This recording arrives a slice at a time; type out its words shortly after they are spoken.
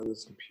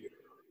this computer.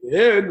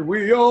 And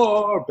we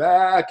are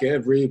back,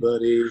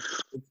 everybody.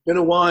 It's been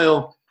a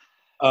while.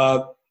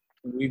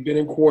 We've been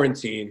in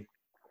quarantine.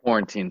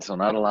 So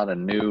not a lot of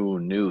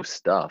new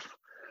stuff.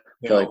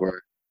 I feel like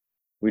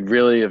we'd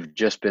really have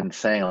just been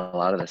saying a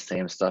lot of the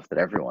same stuff that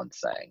everyone's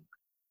saying.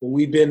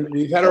 We've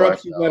had our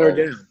ups and our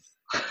downs.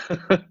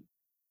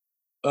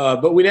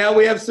 But we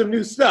have some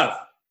new stuff.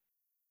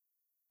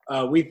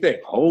 We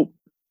think.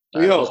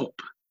 We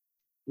hope.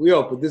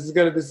 But this is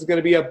gonna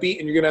be upbeat,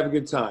 and you're gonna have a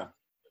good time.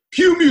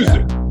 Cue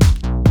music. Yeah.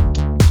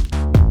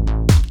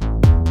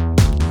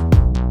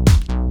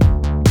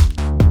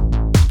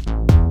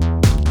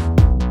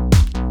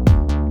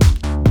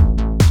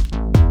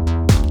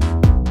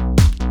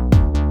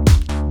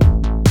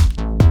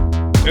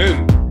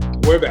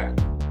 And we're back.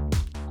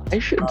 I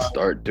should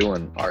start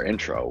doing our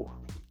intro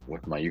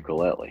with my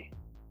ukulele.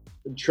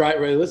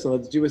 Listen,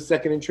 let's do a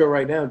second intro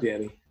right now,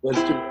 Danny.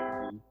 Let's do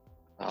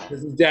it.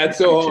 This is Dad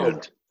So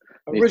Hard.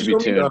 Needs to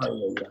be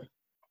tuned.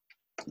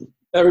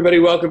 Everybody,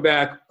 welcome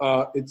back.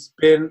 It's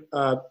been,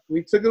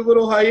 we took a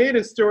little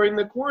hiatus during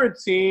the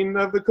quarantine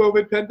of the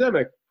COVID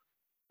pandemic.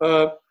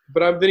 But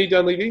I'm Vinny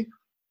Dunleavy.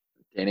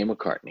 Danny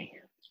McCartney.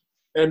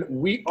 And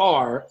we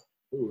are,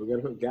 we're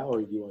going to put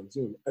gallery view on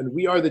Zoom. And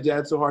we are the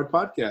Dad So Hard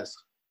podcast.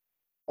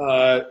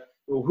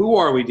 Who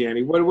are we,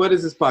 Danny? What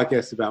is this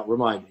podcast about?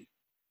 Remind me.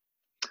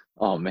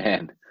 Oh,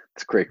 man.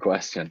 That's a great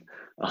question.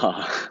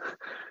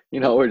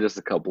 We're just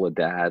a couple of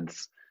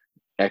dads,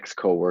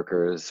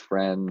 ex-coworkers,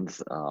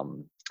 friends,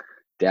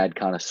 dad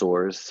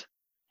connoisseurs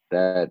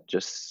that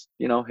just,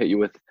 hit you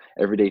with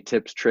everyday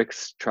tips,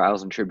 tricks,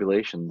 trials, and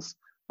tribulations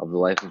of the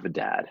life of a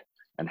dad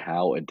and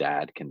how a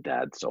dad can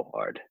dad so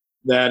hard.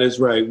 That is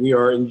right. We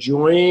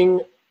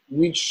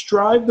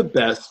strive the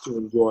best to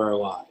enjoy our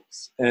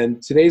lives.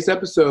 And today's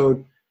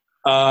episode,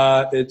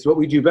 it's what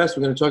we do best.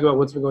 We're going to talk about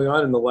what's been going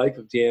on in the life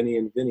of Danny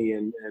and Vinny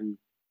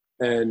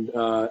and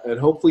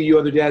hopefully you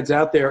other dads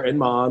out there and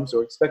moms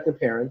or expectant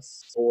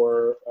parents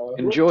or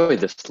enjoy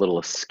this little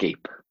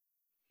escape.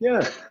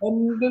 Yeah,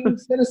 and then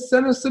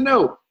send us a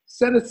note.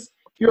 If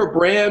you're a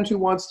brand who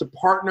wants to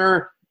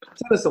partner,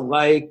 send us a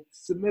like.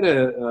 Submit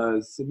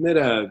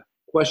a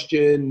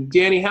question.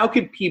 Danny, how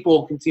can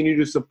people continue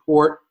to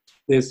support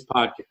this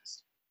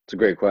podcast? It's a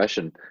great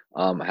question.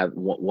 I have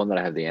one that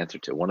I have the answer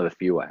to. One of the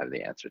few I have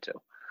the answer to.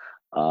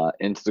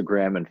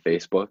 Instagram and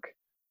Facebook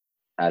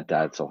at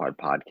Dad So Hard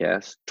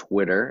Podcast.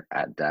 Twitter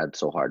at Dad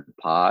So Hard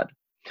Pod.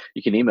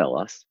 You can email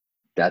us,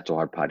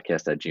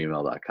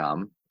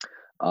 dadsohardpodcast@gmail.com.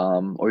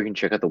 Or you can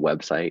check out the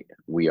website,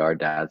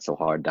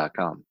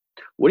 wearedadsohard.com.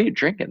 What are you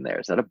drinking there?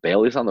 Is that a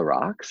Bailey's on the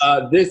Rocks?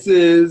 This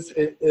is,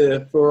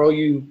 for all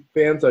you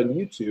fans on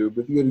YouTube,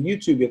 if you go to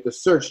YouTube, you have to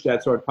search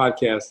Dad So Hard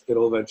Podcast.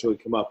 It'll eventually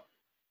come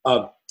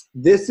up.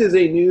 This is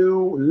a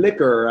new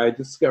liquor I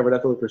discovered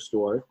at the liquor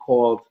store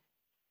called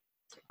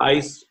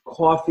iced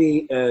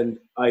coffee and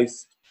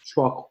iced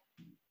chocolate.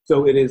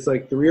 So it is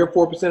like 3 or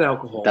 4%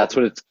 alcohol. That's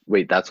what it's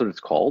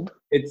called?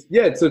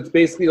 So it's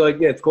basically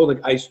it's called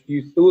like iced,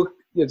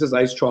 it says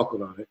iced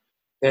chocolate on it.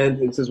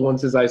 And it says one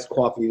says iced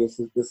coffee. This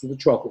is the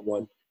chocolate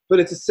one. But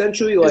it's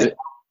essentially like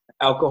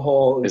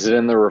alcohol. Is it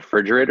in the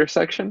refrigerator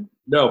section?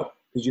 No,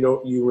 because you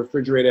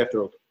refrigerate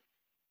after opening.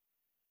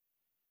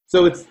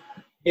 So it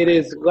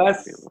is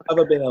less of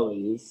a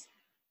Bailey's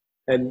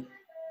and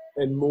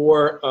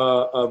more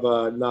of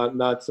a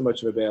not so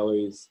much of a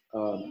Bailey's,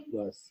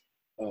 less.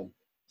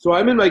 So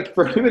I'm in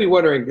for anybody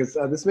wondering, because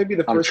this may be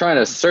the first. I'm trying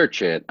to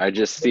search it. I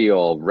just see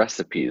all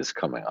recipes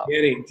coming up.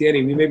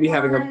 Danny, we may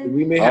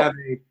have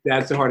a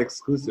Dad So Hard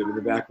exclusive in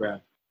the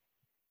background.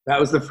 That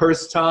was the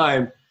first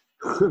time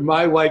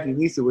my wife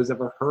Elisa was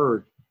ever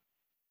heard,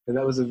 and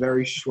that was a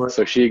very short.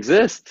 So she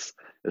exists.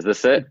 Is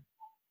this it?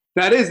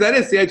 That is.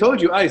 See, I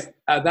told you, iced.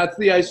 That's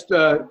the iced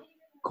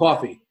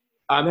coffee.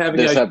 I'm having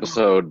this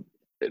episode.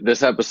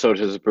 This episode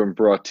has been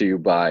brought to you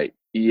by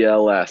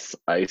ELS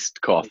Iced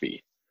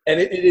Coffee. And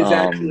it is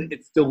actually,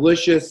 it's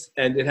delicious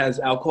and it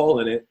has alcohol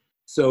in it.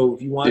 So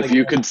if you want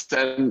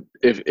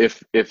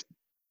if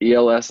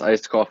ELS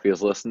Iced Coffee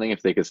is listening,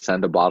 if they could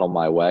send a bottle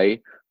my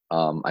way,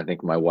 I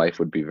think my wife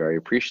would be very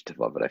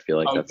appreciative of it. I feel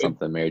like that's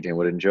something Mary Jane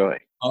would enjoy.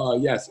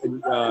 Yes.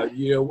 And,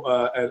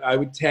 and I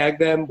would tag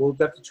them. We'll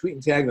have to tweet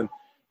and tag them.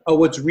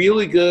 What's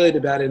really good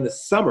about it in the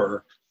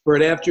summer, for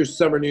an after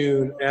summer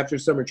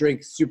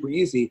drink, super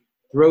easy.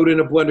 Throw it in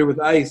a blender with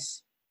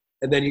ice,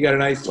 and then you got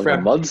an ice like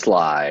a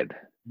mudslide,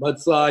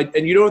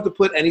 and you don't have to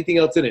put anything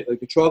else in it. Like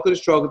the chocolate is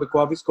chocolate, the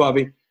coffee is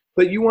coffee,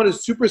 but you want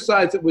to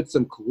supersize it with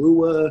some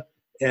Kahlua,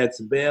 add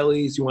some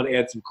Baileys. You want to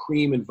add some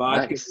cream and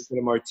vodka instead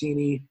of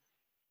martini.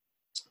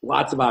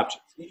 Lots of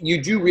options.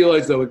 You do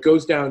realize though it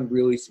goes down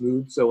really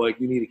smooth, so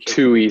you need a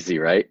too easy,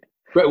 right?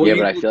 Right. Well,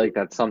 but I feel like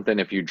that's something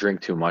if you drink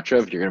too much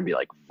of, you're gonna be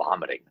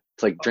vomiting.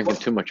 It's like drinking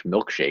too much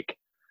milkshake.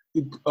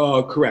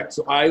 Correct.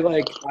 So I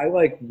like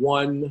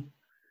one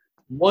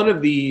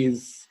of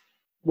these.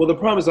 Well, the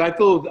problem is I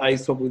fill it with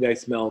ice. Hopefully the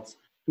ice melts.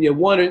 Yeah,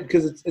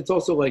 because it's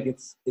also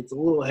it's a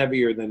little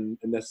heavier than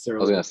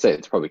necessarily. I was gonna say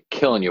it's probably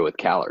killing you with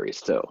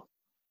calories too.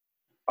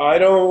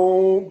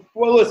 Well,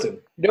 listen.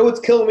 You know what's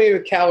killing me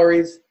with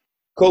calories?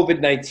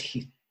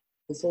 COVID-19.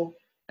 So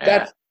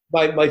that's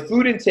my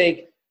food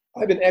intake.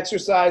 I've been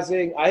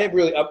exercising. I have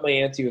really upped my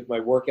ante with my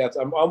workouts.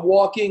 I'm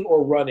walking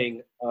or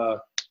running.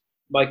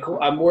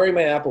 I'm wearing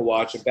my Apple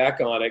Watch. I'm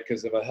back on it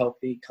because of a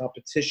healthy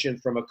competition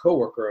from a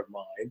coworker of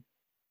mine.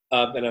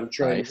 And I'm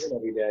trying to win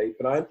every day.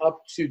 But I'm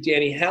up to,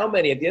 Danny, how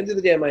many, at the end of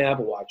the day on my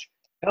Apple Watch,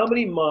 how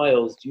many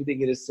miles do you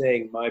think it is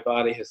saying my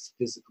body has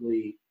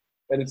physically,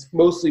 and it's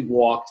mostly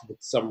walked with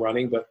some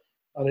running, but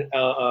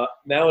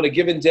now on a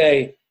given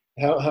day,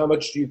 how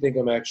much do you think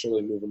I'm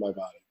actually moving my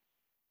body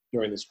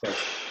during this crisis?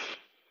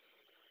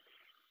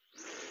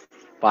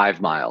 5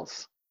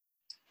 miles.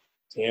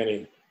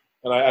 Danny,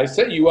 and I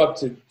set you up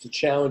to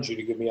challenge you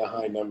to give me a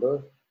high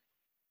number.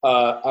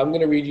 I'm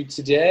going to read you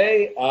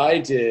today. I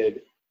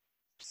did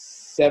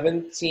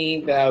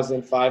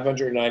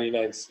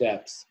 17,599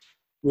 steps,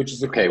 which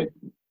is okay.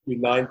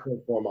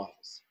 9.4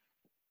 miles.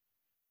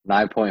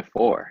 9.4.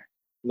 9.4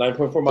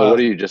 miles. So what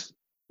do you just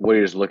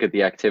look at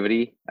the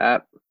activity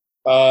app?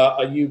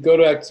 You go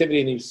to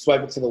activity and you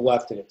swipe it to the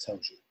left and it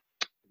tells you.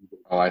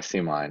 Oh, I see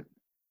mine.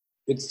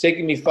 It's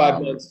taken me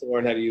 5 months to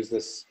learn how to use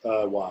this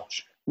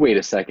watch. Wait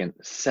a second.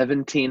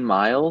 17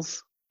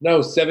 miles?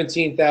 No,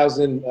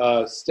 17,000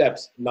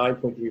 steps,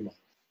 9.3 miles.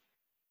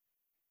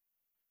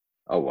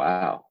 Oh,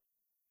 wow.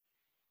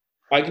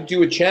 I could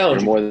do a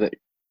challenge.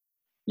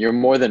 You're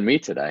more than me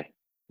today.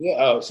 Yeah.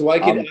 Oh, so I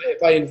can.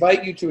 If I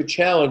invite you to a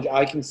challenge,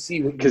 I can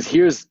see what. Because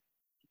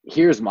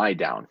here's my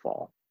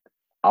downfall.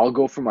 I'll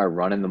go for my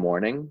run in the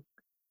morning.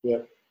 Yeah.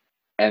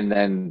 And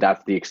then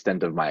that's the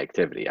extent of my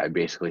activity. I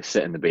basically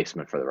sit in the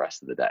basement for the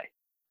rest of the day.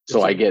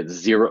 So I get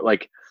zero.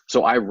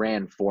 So I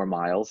ran 4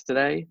 miles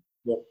today.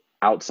 Yep.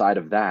 Outside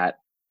of that,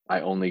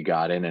 I only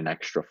got in an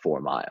extra 4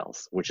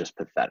 miles, which is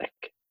pathetic.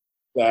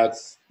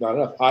 That's not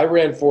enough. I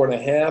ran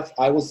 4.5.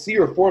 I will see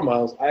your 4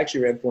 miles. I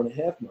actually ran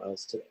 4.5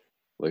 miles today.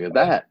 Look at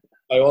that.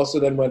 I also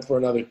then went for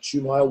another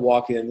 2-mile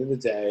walk at the end of the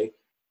day,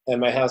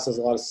 and my house has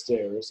a lot of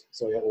stairs,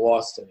 so I got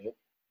lost in it.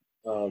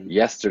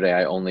 Yesterday,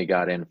 I only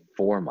got in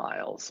 4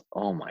 miles.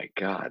 Oh my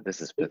God,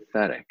 this is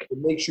pathetic. It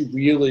makes you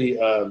really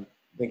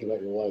think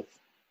about your life.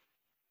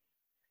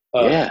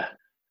 Yeah.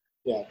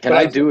 Can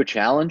I do a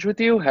challenge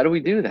with you? How do we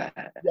do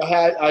that?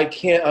 I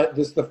can't.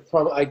 This is the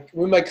problem. I'm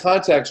in my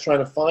contacts trying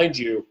to find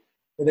you,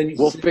 and then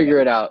we'll figure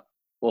it out.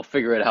 We'll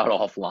figure it out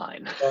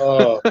offline.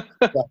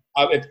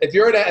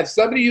 If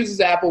somebody uses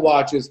Apple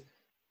Watches,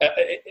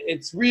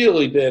 it's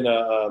really been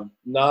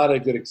not a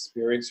good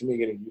experience for me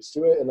getting used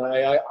to it. And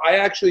I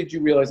actually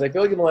do realize, I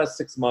feel like in the last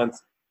 6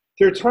 months,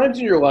 there are times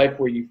in your life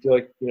where you feel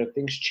like,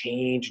 things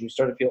change and you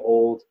start to feel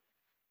old.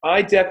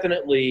 I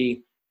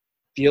definitely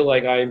feel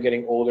like I am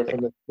getting older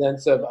from the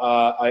sense of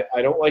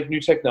I don't like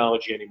new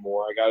technology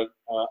anymore.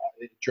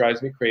 It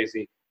drives me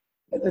crazy.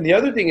 And then the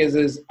other thing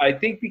is I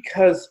think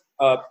because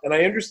and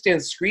I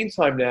understand screen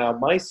time now.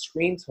 My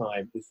screen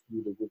time is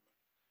through the roof.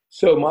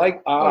 So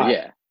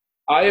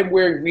I am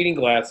wearing reading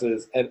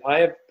glasses, and I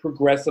have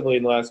progressively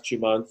in the last 2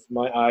 months,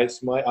 my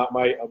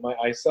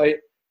eyesight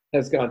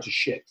has gone to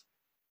shit,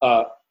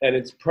 and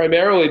it's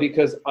primarily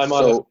because I'm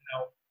all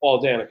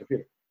day on a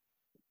computer.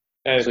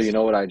 And so you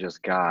know what I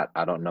just got?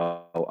 I don't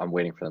know. I'm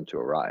waiting for them to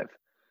arrive.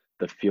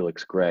 The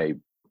Felix Gray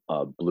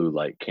blue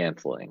light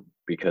canceling,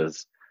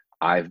 because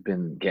I've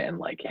been getting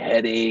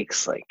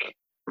headaches,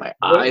 my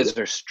eyes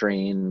are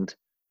strained.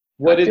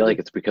 I feel like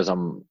it's because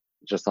I'm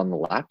just on the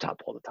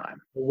laptop all the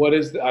time. What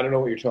is I don't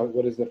know what you're talking.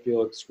 What is the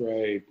Felix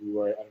Gray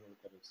blue light? I don't know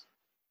what that is.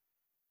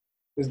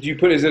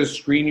 Is it a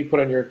screen you put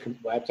on your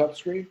laptop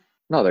screen?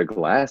 No, they're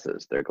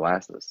glasses. They're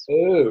glasses.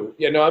 Oh,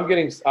 yeah. No, I'm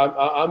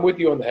with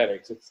you on the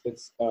headaches.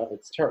 It's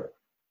terrible.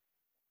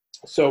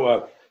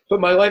 So, but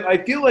my life, I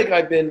feel like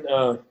I've been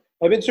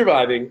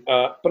surviving.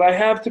 But I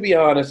have to be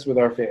honest with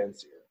our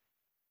fans here.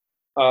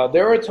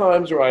 There are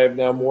times where I have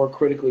now more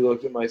critically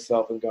looked at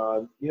myself and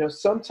gone,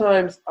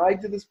 sometimes I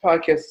did this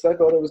podcast because I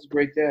thought I was a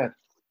great dad.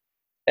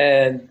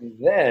 And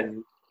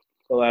then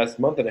the last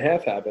month and a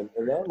half happened,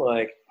 and I'm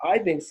like, I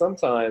think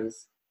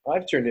sometimes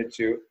I've turned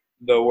into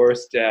the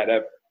worst dad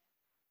ever.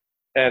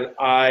 And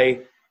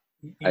I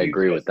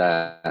agree with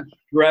that.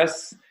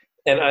 Stress,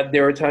 and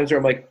there are times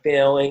where I'm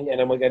failing,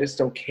 and I'm like, I just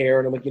don't care.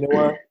 And I'm like, you know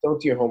what?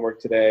 Don't do your homework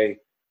today.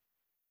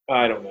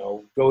 I don't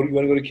know. You want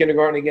to go to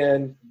kindergarten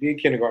again? Be a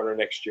kindergartner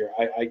next year.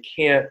 I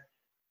can't.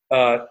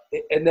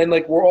 And then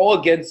we're all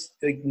against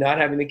not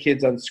having the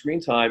kids on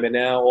screen time, and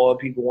now all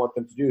people want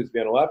them to do is be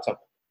on a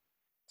laptop.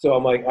 So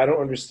I'm like, I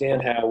don't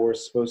understand how we're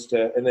supposed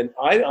to. And then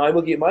I'm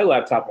looking at my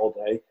laptop all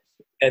day,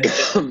 and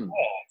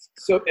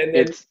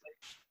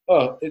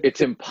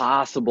it's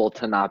impossible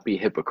to not be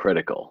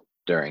hypocritical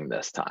during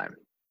this time.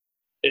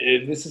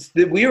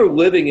 We are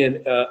living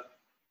in.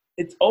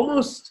 It's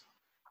almost.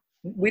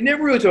 We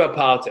never really talk about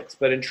politics,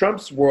 but in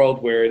Trump's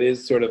world, where it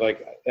is sort of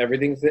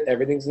everything's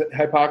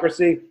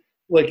hypocrisy,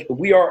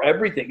 we are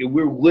everything.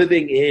 We're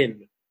living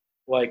in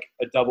a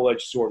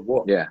double-edged sword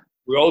war. Yeah,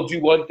 we all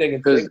do one thing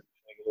and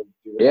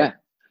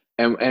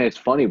and it's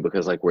funny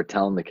because we're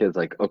telling the kids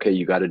okay,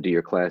 you got to do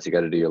your class, you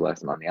got to do your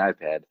lesson on the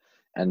iPad,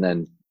 and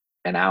then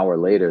an hour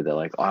later they're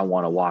like, oh, I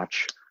want to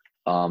watch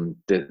I want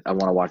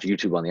to watch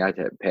YouTube on the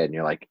iPad, and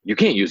you're like, you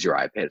can't use your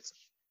iPads.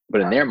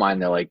 But in their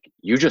mind, they're like,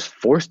 you just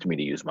forced me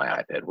to use my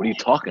iPad. What are you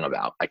talking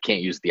about? I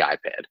can't use the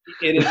iPad.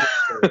 It is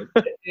insane.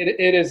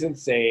 It is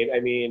insane. I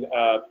mean,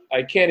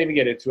 I can't even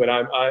get into it.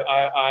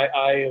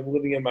 I am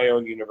living in my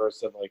own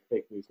universe of like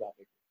fake news, not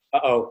fake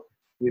news. Uh-oh.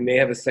 We may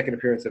have a second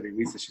appearance of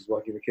Elisa. She's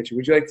walking in the kitchen.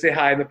 Would you like to say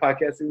hi in the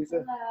podcast,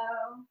 Elisa?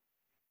 Hello.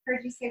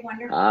 Heard you say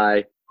wonderful.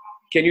 Hi.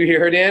 Can you hear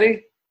her,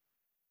 Danny?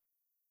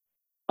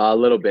 A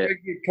little bit.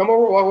 Come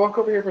over. Walk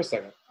over here for a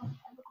second.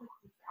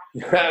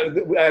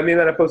 I may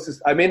not post this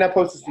to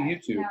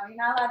YouTube. No, you're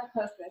not allowed to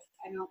post this.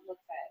 I don't look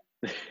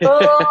good.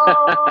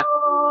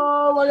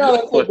 Oh my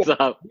God! What's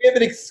up? We have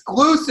an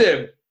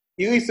exclusive.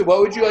 Elisa,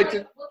 what would you like to?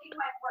 Looking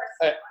my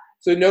worst.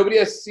 So nobody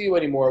has to see you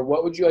anymore.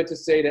 What would you like to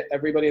say to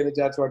everybody in the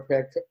Dad's Hard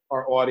Pack,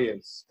 our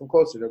audience? Come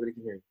closer. Nobody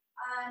can hear you.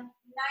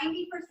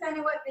 90%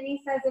 of what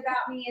Vinny says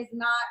about me is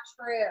not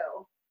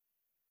true.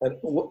 And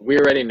We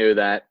already knew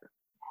that.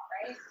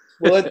 Right?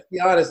 well, let's be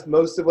honest.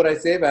 Most of what I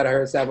say about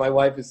her is that my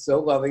wife is so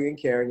loving and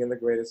caring and the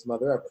greatest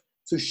mother ever.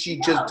 So she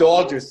just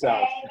dogged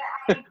herself.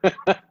 Things that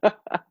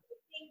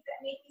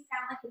make me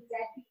sound like a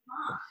deadbeat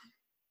mom.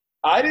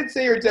 I didn't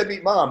say you're a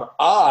deadbeat mom.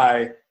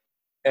 I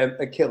am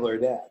a killer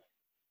dad.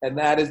 And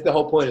that is the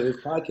whole point of this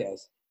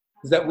podcast,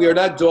 is that we are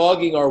not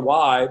dogging our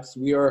wives.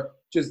 We are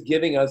just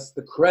giving us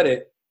the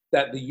credit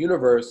that the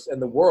universe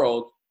and the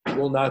world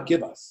will not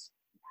give us.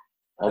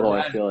 Although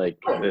I feel like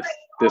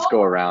this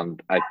go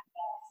around, So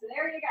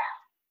there you go.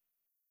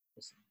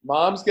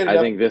 Mom's getting I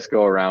up. think this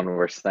go around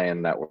we're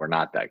saying that we're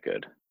not that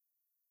good.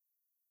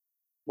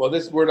 Well,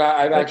 we're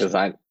not. Because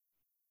I've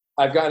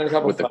gotten a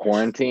couple with the flashes.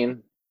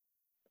 quarantine,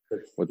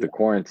 the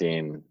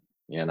quarantine,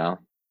 you know.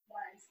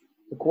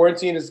 The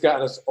quarantine has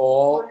gotten us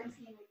all.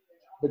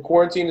 The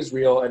quarantine is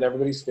real, and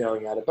everybody's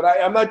failing at it. But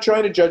I'm not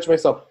trying to judge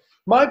myself.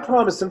 My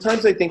problem is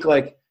sometimes I think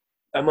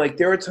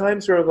there are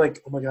times where I'm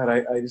like, oh my God,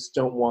 I just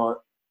don't want,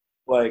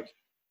 I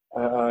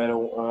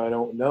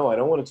don't know. I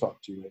don't want to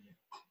talk to you right now.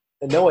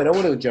 And no, I don't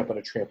want to jump on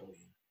a trampoline.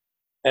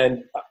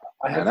 And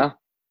I have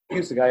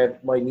excuse,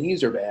 my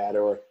knees are bad,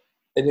 no,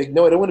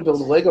 I don't want to build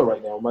a Lego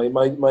right now.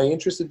 My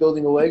interest in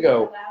building a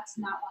Lego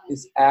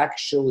is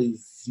actually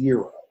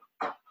zero.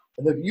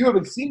 And if you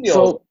haven't seen me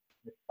all,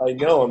 I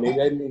know. Maybe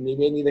I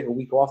need like a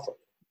week off from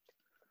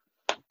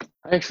it.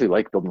 I actually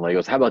like building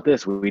Legos. How about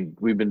this?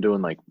 We've been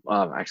doing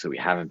actually we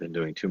haven't been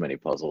doing too many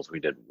puzzles. We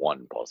did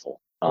one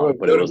puzzle,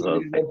 but it was I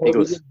think it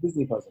was a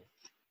Disney puzzle.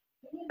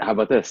 How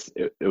about this?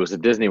 It was a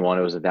Disney one.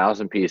 It was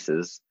 1,000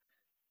 pieces,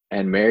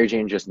 and Mary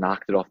Jane just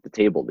knocked it off the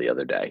table the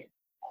other day.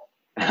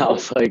 And I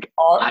was like,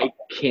 I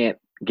can't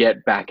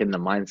get back in the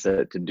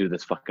mindset to do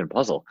this fucking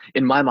puzzle.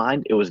 In my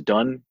mind, it was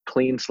done,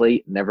 clean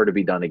slate, never to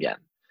be done again.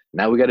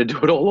 Now we got to do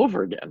it all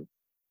over again.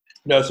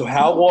 No, so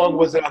how long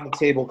was it on the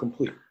table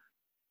complete?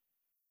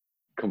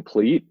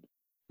 Complete?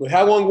 Well,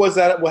 how long was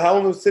that? Well, how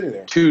long was it sitting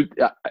there?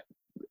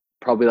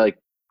 Probably like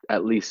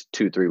at least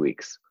 2-3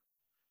 weeks.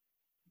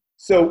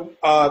 So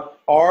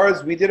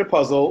ours, we did a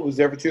puzzle. It was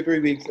there for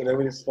 2-3 weeks, and then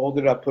we just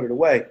folded it up, put it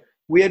away.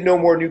 We had no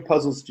more new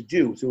puzzles to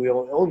do, so we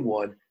only owned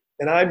one.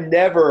 And I'm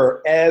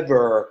never,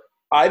 ever,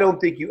 I don't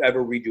think you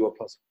ever redo a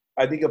puzzle.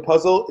 I think a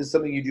puzzle is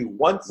something you do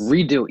once.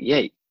 Redo,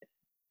 yeah.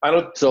 I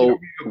don't. So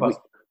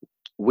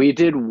we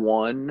did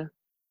one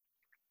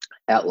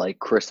at like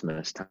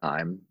Christmas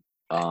time,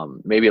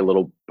 maybe a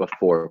little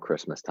before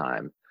Christmas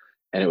time,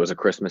 and it was a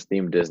Christmas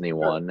themed Disney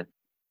one.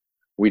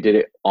 We did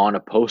it on a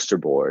poster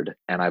board,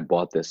 and I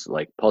bought this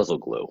like puzzle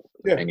glue,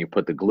 and you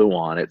put the glue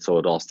on it so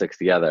it all sticks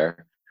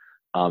together.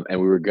 And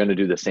we were going to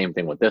do the same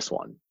thing with this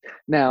one.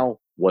 Now,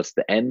 what's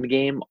the end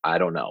game? I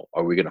don't know.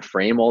 Are we going to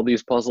frame all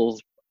these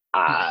puzzles?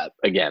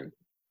 Again,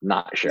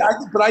 not sure.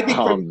 But I think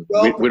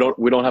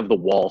we don't have the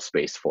wall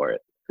space for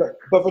it.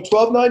 But for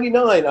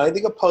 $12.99, I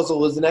think a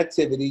puzzle is an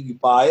activity. You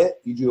buy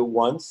it, you do it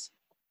once,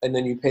 and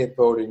then you pay it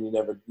forward, and you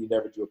never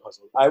do a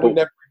puzzle. I would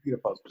never repeat a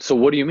puzzle. So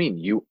what do you mean?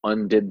 You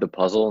undid the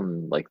puzzle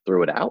and like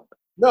threw it out?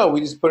 No, we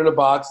just put it in a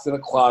box in a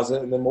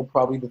closet, and then we'll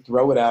probably either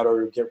throw it out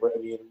or get rid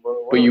of it.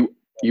 But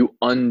you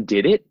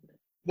undid it?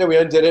 Yeah, we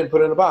undid it and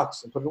put it in a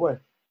box and put it away.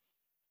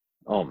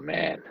 Oh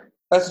man,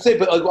 that's to say.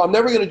 But I'm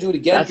never going to do it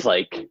again. That's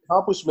like the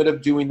accomplishment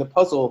of doing the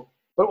puzzle.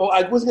 But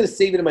I wasn't going to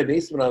save it in my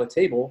basement on a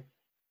table.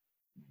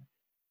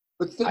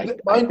 I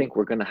think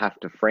we're going to have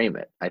to frame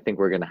it.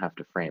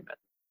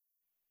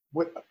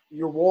 What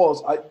your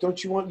walls? You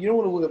don't want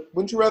to look at?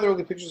 Wouldn't you rather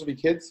look at pictures of your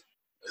kids?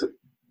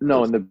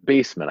 No, in the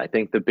basement. I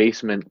think the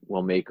basement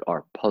will make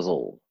our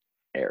puzzle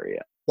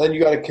area. Then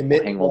you got to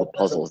commit. Hang all the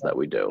puzzles that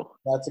we do.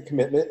 That's a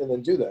commitment, and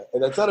then do that.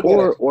 And that's not a bad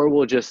idea. Or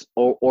we'll just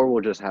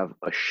have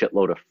a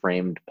shitload of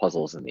framed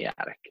puzzles in the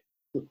attic.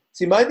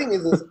 See, my thing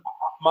is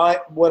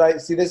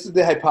this is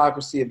the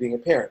hypocrisy of being a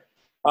parent.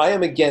 I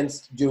am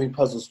against doing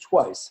puzzles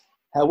twice.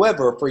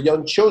 However, for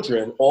young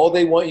children, all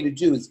they want you to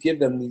do is give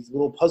them these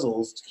little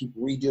puzzles to keep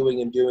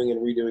redoing and doing and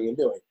redoing and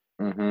doing.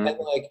 Mm-hmm.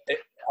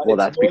 And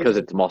that's because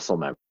it's muscle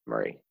memory.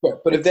 Right.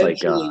 But it's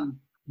eventually,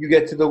 you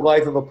get to the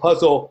life of a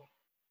puzzle.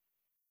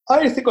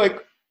 I just think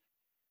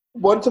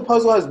once a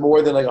puzzle has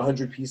more than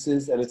 100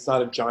 pieces and it's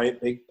not a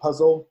giant big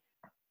puzzle,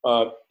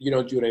 you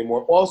don't do it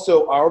anymore.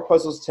 Also, our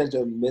puzzles tend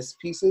to miss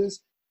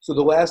pieces. So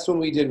the last one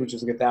we did, which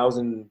was like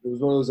 1,000, it was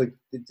one of those like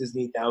the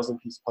Disney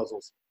 1,000-piece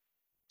puzzles.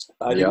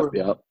 I think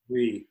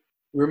we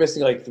were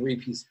missing like 3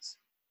 pieces.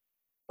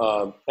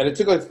 And it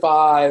took like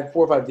 4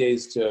 or 5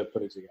 days to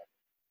put it together.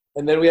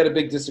 And then we had a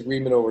big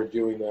disagreement over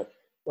doing the,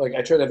 like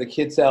I tried to have the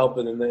kids help,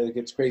 and then it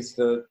gets crazy.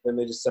 Then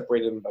they just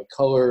separated them by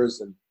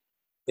colors, and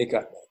it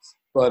got nuts.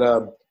 But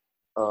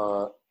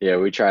yeah,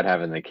 we tried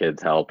having the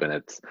kids help, and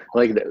it's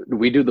like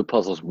we do the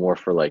puzzles more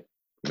for like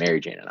Mary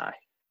Jane and I.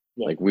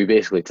 Yeah. Like we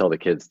basically tell the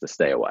kids to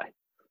stay away.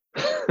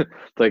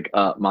 It's like,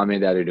 mommy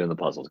and daddy are doing the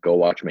puzzles. Go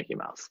watch Mickey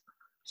Mouse.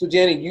 So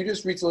Danny, you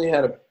just recently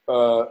had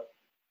a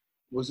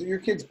was it your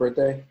kid's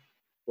birthday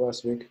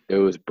last week? It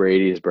was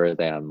Brady's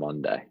birthday on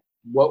Monday.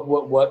 What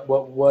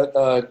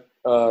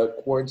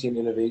quarantine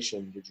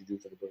innovation did you do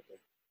for the birthday?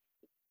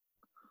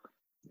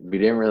 We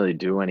didn't really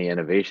do any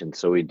innovation,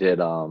 so we did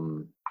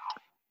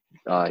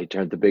he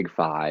turned the big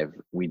 5.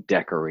 We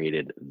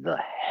decorated the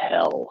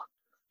hell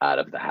out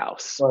of the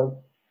house.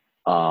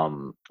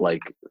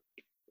 Like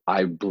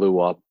I blew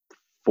up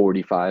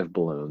 45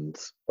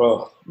 balloons.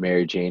 Oh.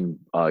 Mary Jane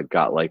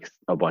got like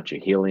a bunch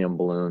of helium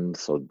balloons,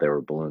 so there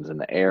were balloons in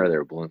the air, there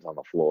were balloons on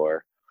the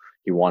floor.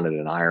 He wanted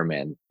an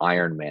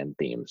Iron Man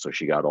theme, so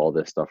she got all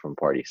this stuff from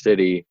Party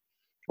City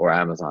or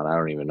Amazon. I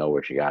don't even know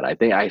where she got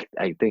it.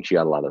 I think she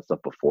got a lot of stuff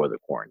before the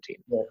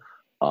quarantine.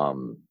 Yeah.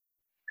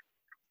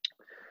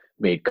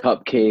 Made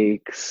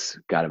cupcakes,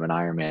 got him an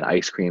Iron Man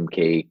ice cream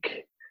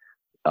cake,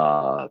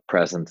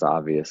 presents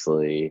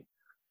obviously,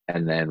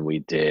 and then we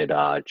did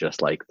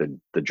just like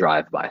the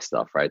drive-by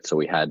stuff, right? So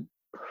we had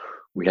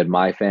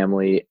my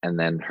family and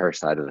then her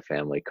side of the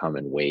family come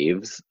in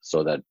waves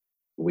so that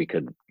we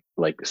could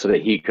so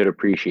that he could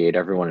appreciate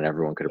everyone and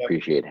everyone could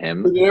appreciate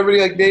him. Did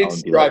everybody they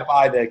didn't drive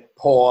by, they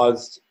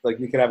paused, like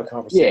we could have a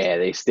conversation? Yeah,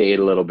 they stayed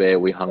a little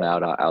bit. We hung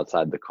out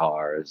outside the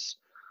cars.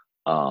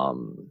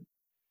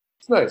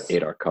 It's nice.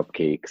 Ate our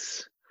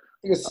cupcakes.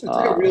 It's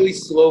like a really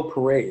slow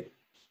parade.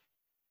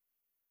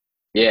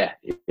 Yeah.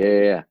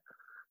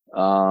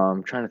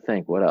 I'm trying to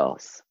think what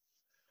else.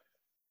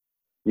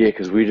 Yeah,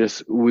 because we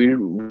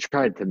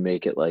tried to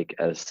make it like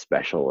as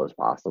special as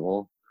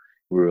possible.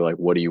 We were like,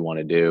 what do you want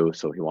to do?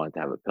 So he wanted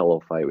to have a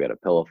pillow fight. We had a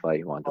pillow fight.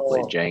 He wanted to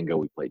play Jenga.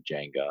 We played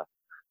Jenga.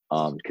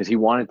 Because he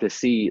wanted to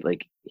see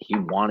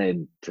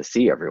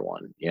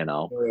everyone, you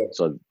know? Yeah.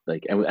 So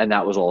like, and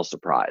that was all a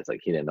surprise. Like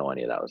he didn't know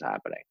any of that was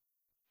happening.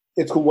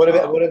 It's cool. One of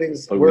the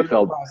things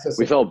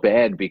we felt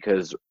bad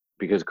because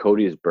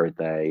Cody's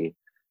birthday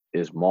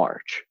is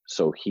March.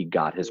 So he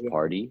got his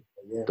party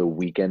the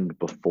weekend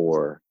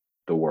before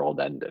the world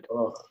ended.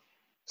 Oh.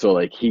 So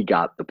like he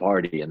got the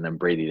party and then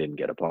Brady didn't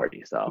get a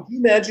party. So could you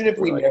imagine if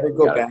we never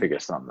go back? Figure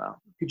something out.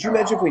 Could you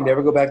imagine if we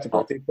never go back to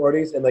birthday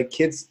parties and like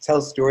kids tell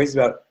stories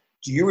about?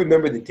 Do you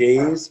remember the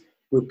days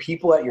where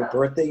people at your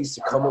birthday used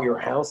to come to your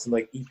house and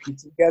like eat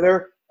pizza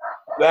together?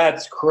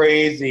 That's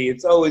crazy.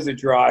 It's always a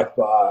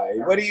drive-by.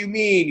 What do you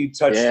mean you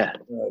touched? Yeah.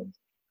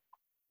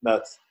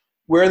 Nuts.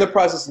 We're in the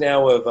process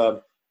now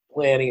of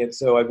planning it.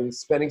 So I've been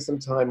spending some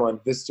time on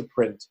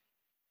Vistaprint,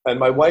 and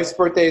my wife's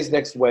birthday is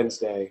next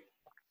Wednesday.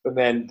 And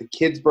then the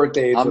kid's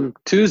birthday is on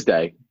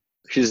Tuesday.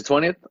 She's the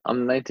 20th.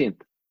 I'm the 19th.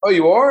 Oh,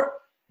 you are?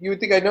 You would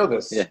think I know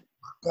this. Yeah.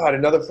 God,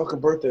 another fucking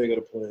birthday I got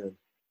to plan.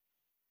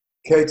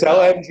 Okay, tell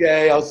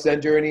MJ I'll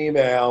send her an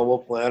email. We'll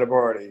plan a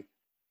party.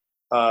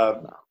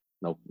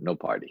 No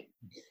party.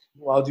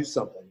 Well, I'll do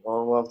something.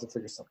 We'll have to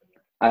figure something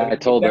out. I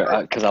told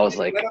her because I was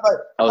like,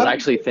 I was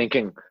actually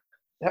thinking.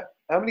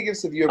 How many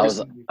gifts have you ever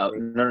sent me?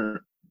 No.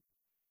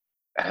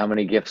 How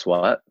many gifts?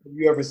 What? Have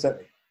you ever sent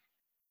me?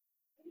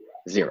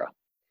 0.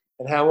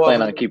 And how I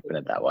plan on keeping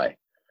it that way.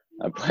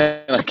 I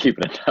plan on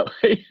keeping it that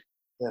way.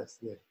 Yes,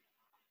 yeah.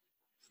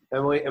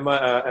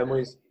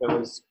 Emily's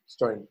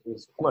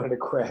wanting to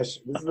crash.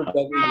 This is a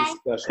deadly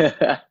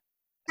discussion.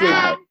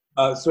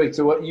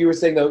 So what you were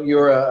saying though?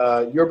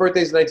 Your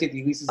birthday's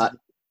 19th. Elise's.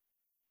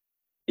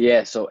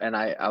 Yeah. So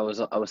I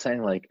was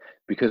saying like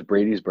because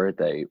Brady's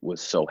birthday was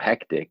so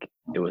hectic,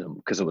 it was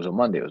because it was a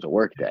Monday. It was a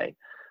work day.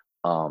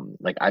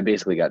 Like I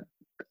barely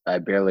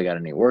got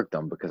any work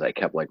done because I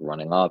kept like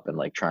running up and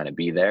like trying to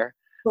be there.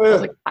 Oh, yeah. I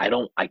was like,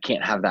 I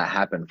can't have that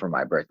happen for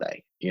my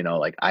birthday. You know,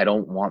 like I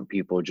don't want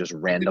people just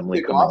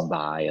randomly coming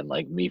by and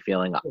like me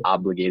feeling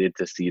obligated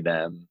to see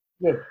them.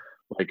 Yeah.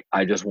 Like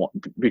I just want,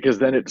 because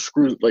then it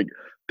screws, like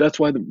that's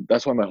why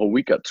my whole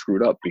week got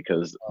screwed up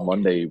because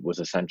Monday was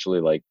essentially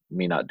like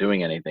me not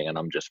doing anything and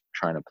I'm just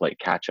trying to play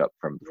catch up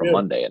from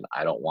Monday, and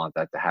I don't want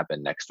that to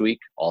happen next week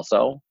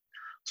also.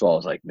 So I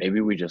was like,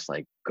 maybe we just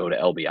like go to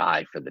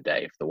LBI for the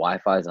day. If the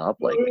Wi-Fi's up,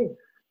 like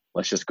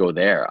let's just go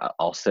there.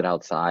 I'll sit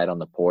outside on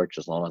the porch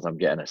as long as I'm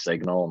getting a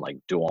signal and like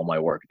do all my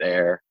work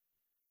there.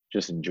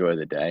 Just enjoy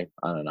the day.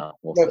 I don't know.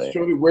 We'll see.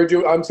 True.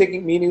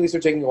 Me and Elise are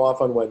taking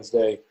off on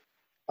Wednesday.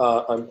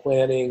 I'm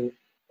planning.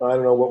 I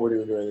don't know what we're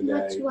doing during the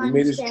day. We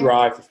made this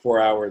drive for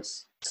 4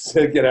 hours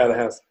to get out of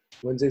the house.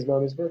 Wednesday's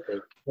mommy's birthday.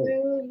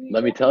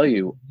 Let me tell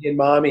you. Me and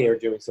mommy are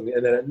doing something,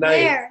 and then at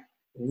night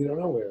we don't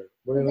know where.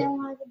 We're Then gonna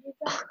why did you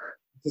go?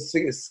 just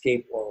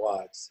escape our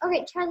lives.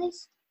 Okay, try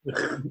this.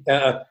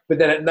 But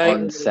then at night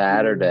On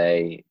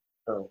Saturday,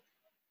 Oh.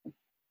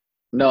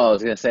 no, I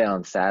was gonna say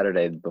on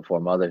Saturday before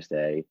Mother's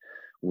Day,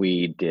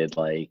 we did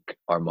like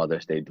our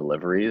Mother's Day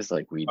deliveries.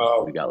 Like we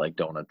Oh. got like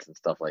donuts and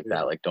stuff like Yeah.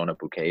 that, like donut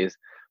bouquets.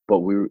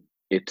 But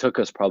it took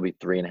us probably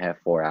 3.5,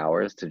 4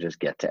 hours to just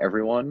get to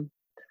everyone.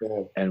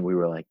 Yeah. And we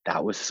were like,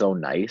 that was so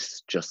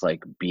nice, just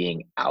like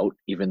being out,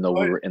 even though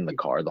we were in the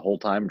car the whole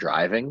time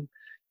driving.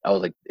 I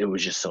was like, it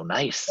was just so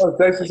nice. Oh,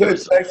 thanks. Like, it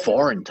was so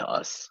foreign to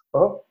us.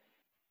 Oh.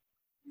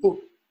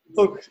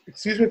 Look,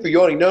 excuse me for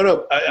yawning.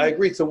 No, I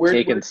agree. So we're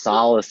Taking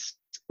solace.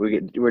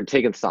 We're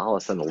taking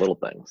solace in the little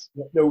things.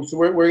 No, so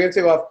we're gonna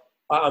take off.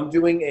 I'm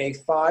doing a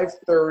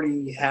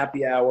 5:30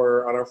 happy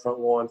hour on our front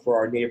lawn for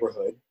our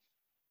neighborhood.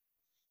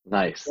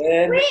 Nice.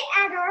 And Wait,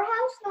 at our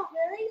house, not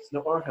really.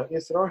 no, our house.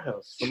 Yes, at our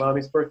house for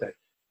Mommy's birthday.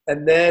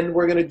 And then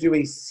we're gonna do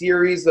a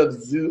series of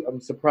Zoom.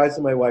 I'm surprised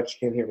that my wife she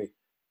can't hear me,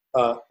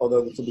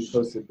 although this will be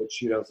posted, but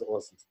she doesn't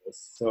listen to this.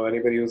 So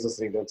anybody who's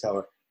listening, don't tell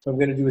her. So I'm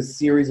gonna do a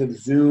series of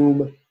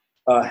Zoom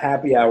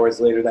happy hours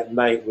later that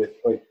night with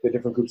like the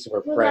different groups of her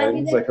Will I be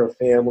friends, there? like her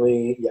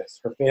family. Yes,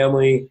 her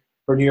family,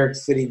 her New York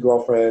City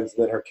girlfriends,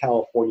 and then her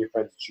California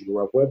friends that she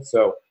grew up with.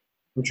 So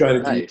I'm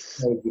trying to Nice.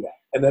 do that.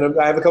 And then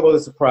I have a couple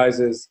of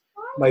surprises.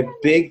 My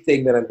big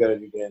thing that I'm going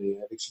to do, Danny,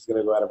 I think she's going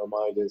to go out of her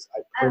mind, is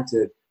I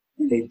printed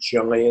a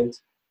giant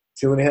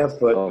 2.5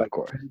 foot Oh, by of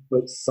course. 3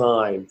 foot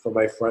sign for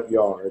my front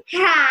yard.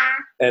 Ha!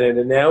 And it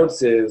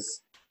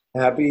announces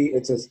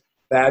it says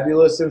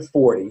fabulous and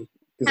 40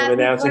 because I'm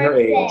Happy announcing her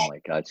birthday. age. Oh my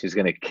God, she's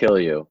gonna kill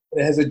you.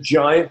 It has a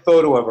giant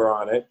photo of her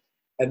on it.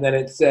 And then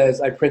it says,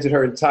 I printed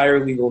her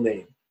entire legal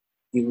name,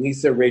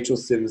 Elisa Rachel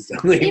Sims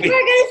People are Dunleavy.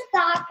 gonna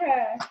stalk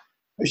her.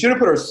 I should have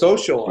put her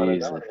social on it.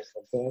 Jesus. That would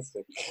be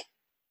fantastic.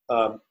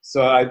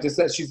 So I just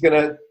said she's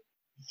gonna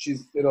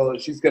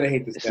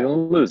hate this She's now. gonna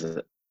lose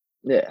it.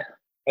 Yeah.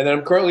 And then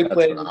I'm currently That's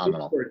planning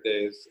phenomenal. the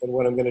birthdays and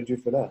what I'm gonna do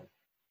for them.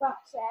 What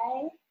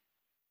say?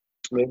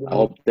 Maybe I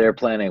hope they're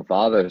planning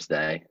Father's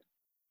Day.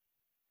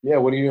 yeah.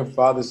 What are you doing for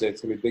Father's Day?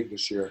 It's gonna be big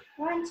this year.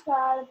 When's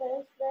Father's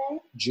Day?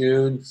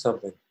 June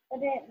something. I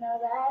didn't know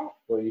that.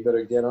 Well, you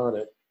better get on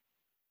it.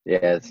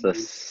 Yeah, it's the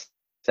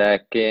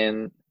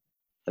second.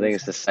 I think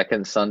it's the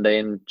second Sunday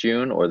in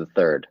June or the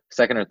third,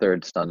 second or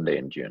third Sunday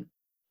in June.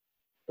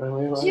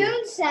 June?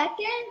 June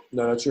 2nd?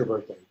 No, that's your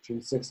birthday.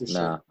 June 6th is No,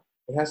 June.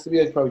 It has to be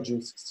like probably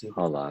June 16th.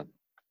 hold on.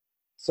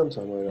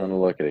 Sometime I'm later. gonna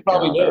look at a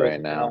Probably calendar knows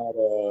right now.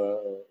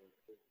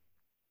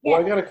 Well,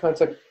 I got to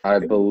contact. I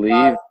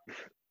believe.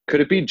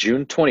 Could it be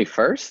June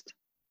 21st?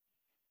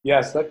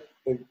 Yes, I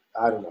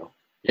don't know.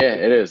 Yeah,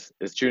 it is.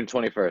 It's June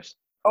 21st.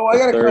 Oh, I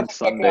got to Third contact that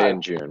Sunday guy.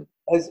 in June.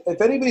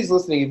 If anybody's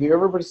listening, if you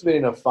ever participated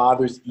in a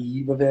Father's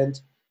Eve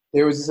event,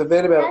 there was this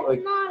event about That's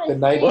like not the a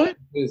night. thing. What?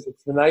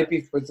 It's the night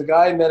before. It's a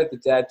guy I met at the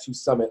Dad 2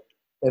 Summit,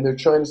 and they're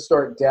trying to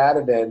start dad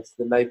events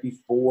the night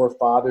before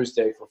Father's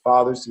Day for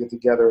fathers to get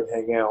together and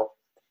hang out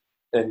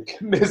and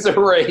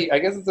commiserate. I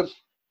guess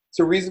it's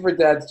a reason for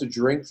dads to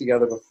drink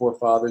together before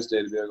Father's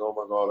Day to be like, oh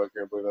my God, I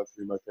can't believe I have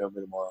to be my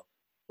family tomorrow.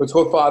 But it's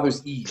called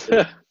Father's Eve.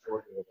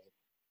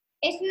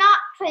 It's not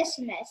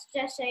Christmas,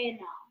 just so you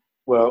know.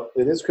 Well,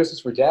 it is Christmas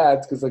for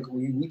dads because like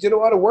we did a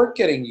lot of work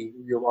getting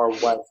our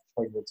wife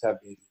pregnant to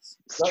have babies.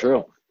 It's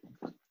true.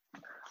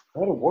 A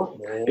lot of work,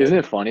 man. Isn't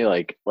it funny?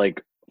 Like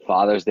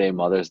Father's Day,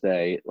 Mother's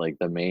Day, like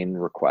the main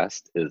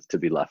request is to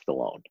be left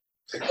alone.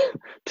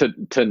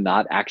 to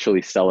not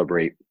actually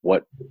celebrate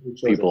what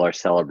people are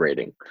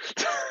celebrating.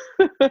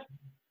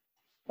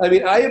 I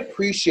mean, I have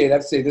to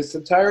say, this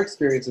entire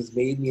experience has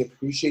made me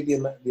appreciate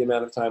the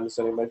amount of time I'm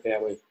spending with my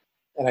family.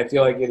 And I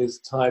feel like it is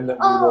time that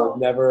we will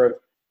never have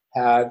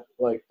had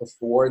like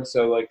before. And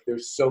so like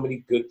there's so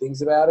many good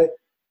things about it.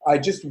 I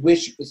just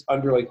wish it was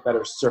under like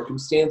better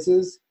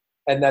circumstances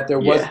and that there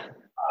was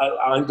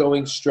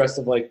ongoing stress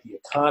of like the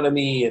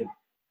economy and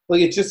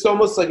like it's just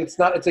almost like it's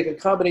like a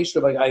combination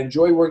of like I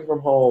enjoy working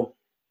from home,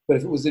 but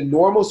if it was in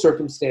normal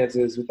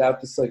circumstances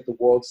without this like the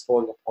world's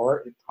falling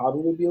apart, it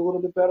probably would be a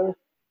little bit better.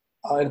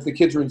 And if the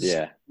kids were in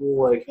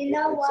school, like You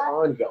know it's what?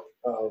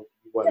 ongoing.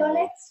 Don't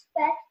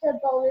expect a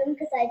balloon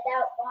because I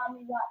doubt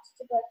Mommy wants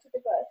to go to the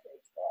grocery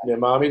store. Yeah,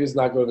 Mommy does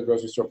not go to the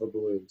grocery store for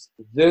balloons.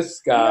 This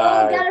No,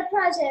 guy. got a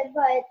present,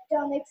 but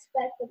don't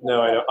expect a balloon.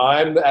 No, I know.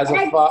 I'm as And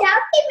I a father.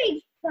 doubt they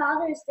make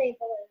Father's Day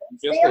balloons.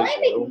 Yes, they they only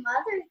make do.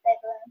 Mother's Day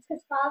balloons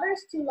because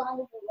Father's too long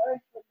of a word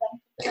for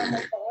them to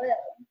form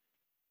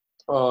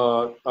a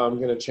balloon. I'm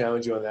gonna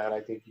challenge you on that.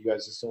 I think you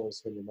guys just don't want to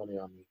spend your money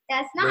on me.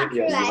 That's not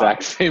Yes, true.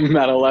 Exact same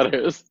amount of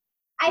letters.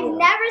 I've Yeah.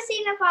 never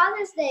seen a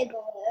Father's Day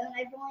balloon.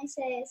 I've only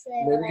say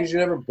Maybe like, because you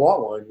never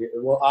bought one.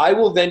 Well, I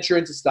will venture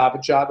into Stop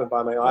and Shop and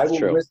buy my. I That's will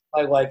true. risk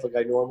my life like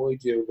I normally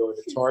do, going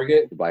to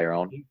Target. You buy your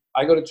own.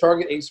 I go to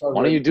Target, Ace Hardware.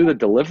 Why don't you do the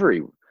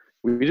delivery?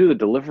 We do the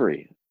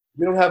delivery.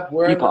 We don't have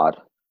where. Peapod.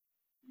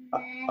 nah.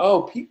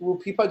 Oh, will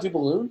Peapod do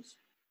balloons?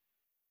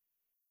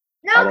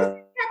 No, I 'cause don't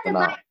you have to know.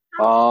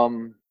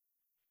 buy.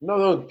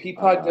 No.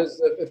 Peapod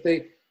does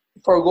if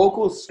our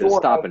local store.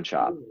 Stop has and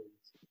Shop. balloons.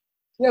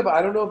 Yeah, but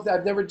I don't know if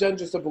I've never done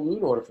just a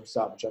balloon order from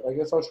Stop and Shop. I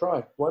guess I'll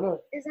try. Why not?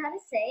 Is that a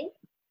safe?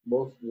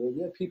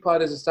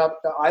 Peapod is a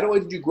stop. I don't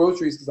like to do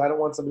groceries because I don't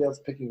want somebody else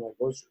picking my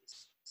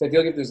groceries. So I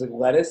feel like if there's like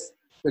lettuce,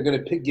 they're gonna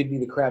give me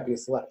the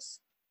crappiest lettuce.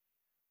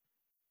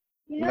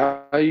 You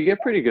know, No, you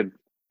get pretty good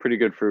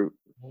fruit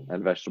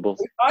and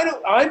vegetables.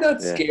 I'm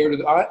not Yeah. scared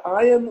of.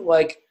 I am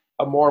like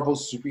a Marvel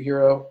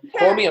superhero.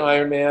 Call me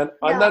Iron Man.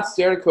 I'm No. not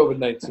scared of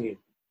COVID-19.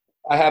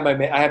 I have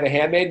a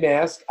handmade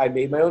mask. I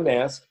made my own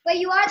mask. but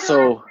you are the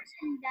So- last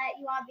person that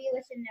you want to be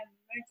with in an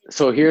emergency.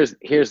 So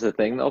here's the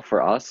thing though,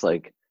 for us,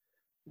 like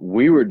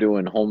we were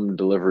doing home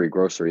delivery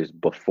groceries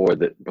before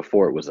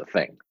it was a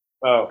thing.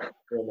 Oh,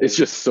 It's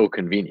just so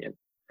convenient.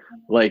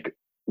 Like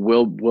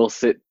we'll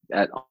sit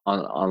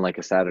on like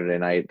a Saturday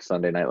night,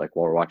 Sunday night, like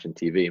while we're watching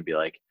TV and be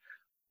like,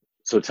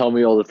 so tell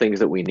me all the things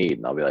that we need.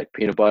 And I'll be like,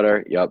 peanut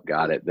butter, yep,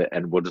 got it.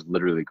 And we'll just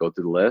literally go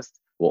through the list,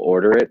 we'll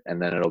order it,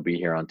 and then it'll be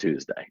here on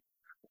Tuesday.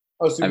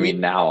 so I mean,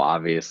 now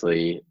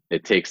obviously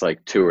it takes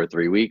like 2 or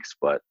 3 weeks,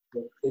 but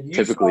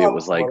typically it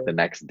was like the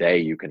next day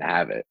you can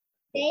have it.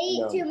 They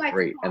eat No. too much.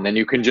 Great. And then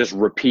you can just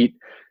repeat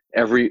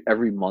every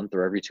month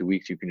or every 2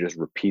 weeks, you can just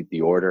repeat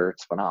the order.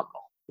 It's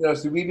phenomenal.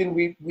 So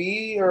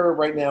we are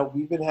right now.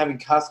 We've been having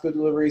Costco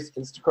deliveries,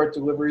 Instacart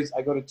deliveries.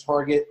 I go to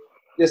Target.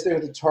 Yesterday I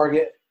went to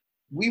Target.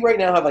 We right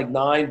now have like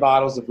 9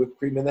 bottles of whipped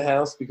cream in the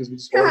house because we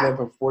just ordered them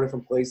from 4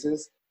 different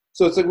places.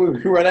 So it's like we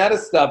run out of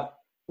stuff.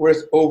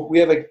 Whereas we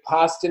have like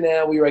pasta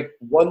now. We were like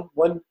one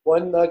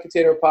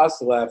container of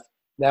pasta left.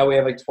 Now we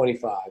have like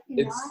 25.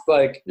 Yeah. It's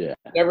like Yeah.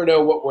 never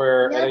know what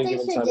we're You know at what any they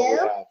given should time what we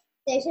do? have.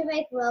 They should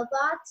make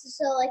robots.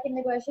 So, like in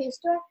the grocery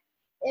store,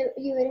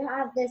 you would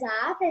have this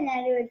app, and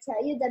then it would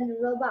tell you. Then the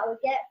robot would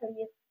get it from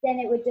you. Then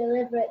it would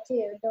deliver it to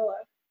your door.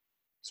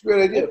 It's a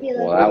great idea. If you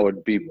Well, live that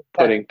would be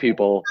putting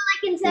people,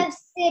 like instead of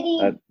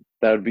sitting.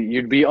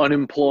 you'd be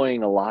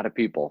unemploying a lot of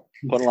people,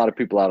 putting a lot of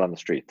people out on the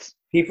streets.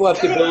 People have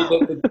to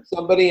build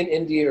somebody in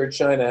India or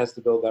China has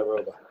to build that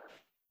robot.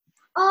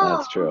 Oh,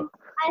 That's true.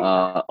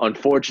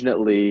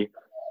 Unfortunately,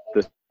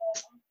 the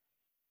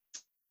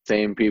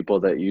same people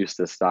that used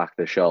to stock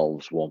the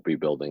shelves won't be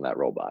building that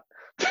robot.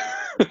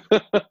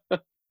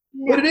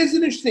 But it is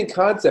an interesting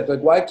concept.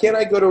 Like, why can't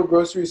I go to a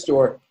grocery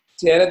store,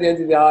 stand at the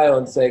end of the aisle,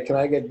 and say, "Can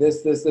I get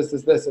this, this, this,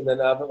 this, this?" And then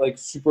have it like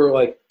super,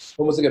 like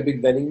almost like a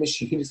big vending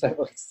machine, just have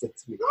like sent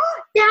to me.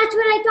 That's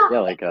what I thought. Yeah,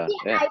 like The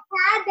yeah.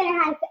 iPad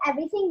that has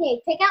everything.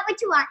 They pick out what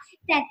you want.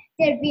 Then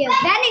there'd be a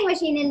vending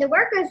machine, and the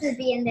workers would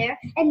be in there,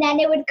 and then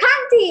it would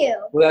come to you.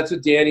 Well, that's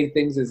what Danny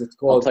thinks is. It's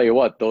I'll called tell you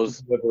what, those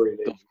delivery.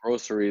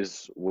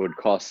 groceries would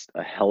cost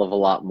a hell of a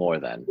lot more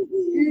then.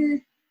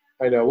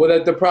 I know.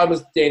 Well, the problem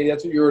is, Danny.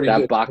 That's what you already That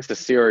did. box of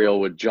cereal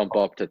would jump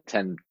up to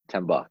 $10.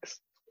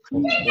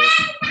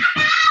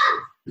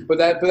 But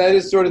that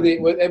is sort of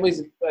what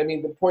Emily's. I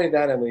mean, the point of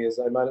that, Emily, is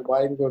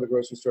why even go to the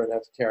grocery store and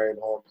have to carry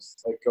them home?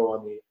 Just like go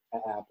on the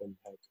app and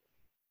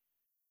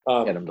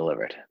Get them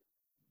delivered.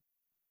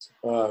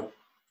 They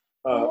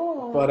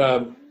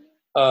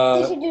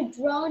should do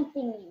drone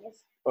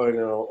thingies. I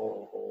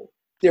know.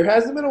 There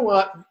hasn't been a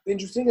lot.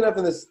 Interesting enough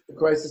in this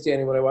crisis,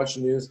 Danny, when I watch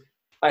the news,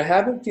 I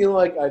haven't feel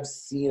like I've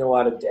seen a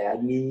lot of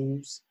dad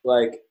news.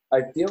 Like,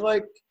 I feel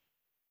like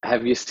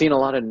Have you seen a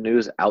lot of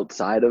news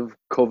outside of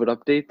COVID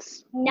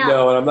updates?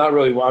 no, and I'm not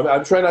really.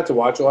 I'm trying not to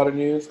watch a lot of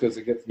news because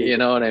it gets me. You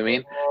know what I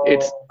mean?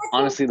 It's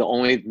honestly the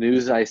only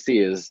news I see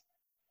is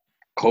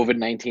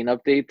COVID-19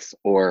 updates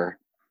or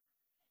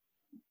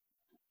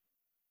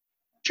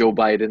Joe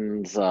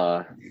Biden's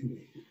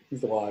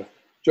He's alive.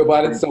 Joe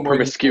Biden's somewhere.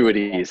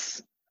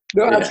 promiscuities.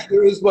 No, Yeah. actually,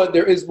 there is one.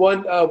 There is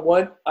one.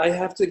 One I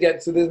have to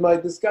get. So there's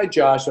this guy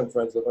Josh I'm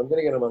friends with. I'm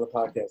gonna get him on the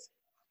podcast.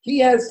 He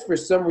has, for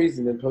some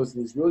reason, been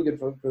posting these really good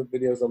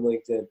videos on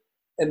LinkedIn,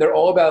 and they're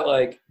all about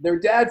like they're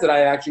dads that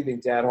I actually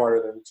think dad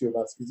harder than the two of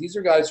us because these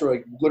are guys who are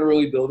like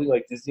literally building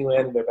like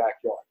Disneyland in their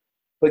backyard,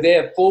 but they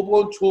have full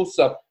blown tool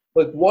stuff.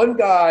 Like one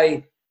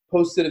guy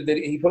posted a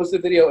video. He posted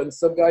a video, and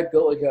some guy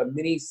built like a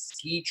mini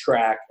ski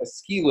track, a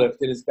ski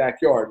lift in his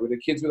backyard, where the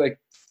kids were like.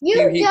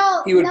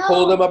 He would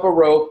pull them up a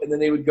rope, and then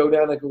they would go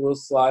down like a little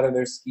slide on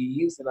their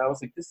skis. And I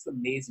was like, "This is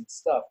amazing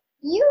stuff."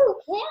 You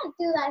can't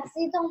do that because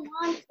you don't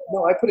want to.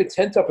 No, I put a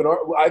tent up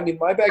in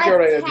my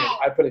backyard.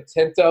 I put a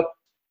tent up.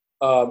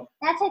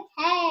 That's a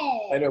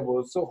tent. I know, well,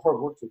 it's so hard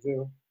work to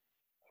do.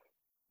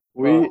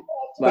 My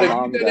But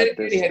mom got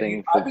this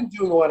thing. I've been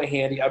doing a lot of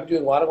handy. I've been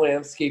doing a lot of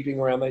landscaping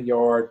around that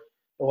yard,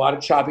 a lot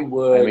of chopping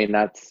wood. I mean,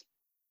 that's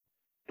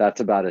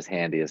about as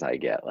handy as I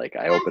get. Like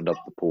I opened up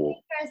the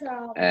pool,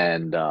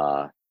 and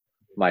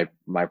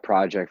my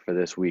project for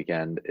this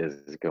weekend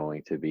is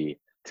going to be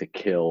to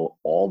kill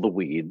all the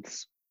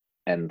weeds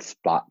and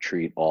spot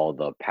treat all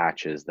the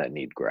patches that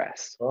need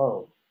grass.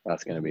 Oh,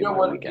 That's going to be you know my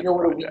what? weekend You know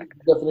what a project.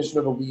 definition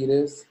of a weed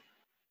is?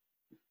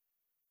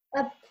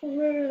 A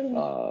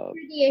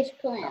pretty-ish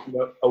plant. You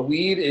know, a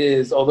weed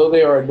is, although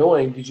they are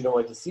annoying because you don't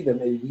like to see them,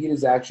 a weed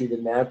is actually the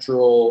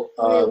natural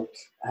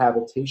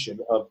habitation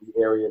of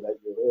the area that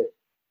you're in.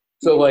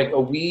 So, like, a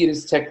weed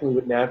is technically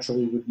what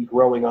naturally would be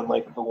growing on,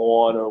 like, the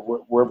lawn or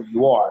wherever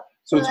you are.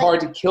 So it's hard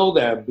to kill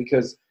them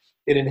because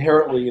it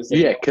inherently is.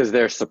 Yeah, because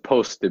they're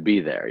supposed to be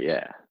there.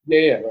 Yeah.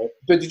 Yeah, right.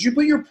 But did you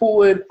put your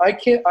pool in? I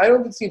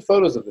haven't seen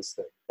photos of this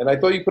thing. And I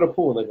thought you put a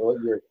pool in like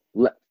what year?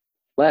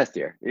 Last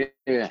year.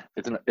 Yeah,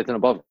 it's an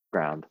above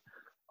ground.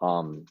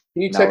 Can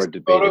you Now text we're me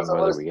debating photos?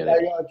 whether we get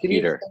a Can you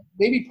heater.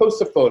 maybe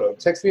post a photo?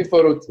 Text me a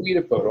photo, tweet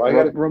a photo. I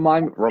got to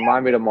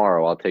Remind me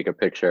tomorrow. I'll take a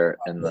picture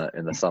in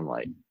the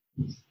sunlight.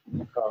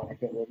 Oh,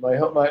 okay.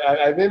 Well,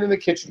 I've been in the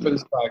kitchen for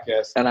this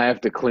podcast. And I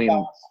have to clean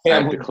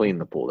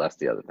the pool. That's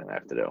the other thing I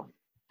have to do.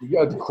 You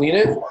got to clean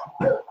it?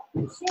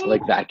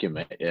 Like vacuum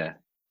it, yeah.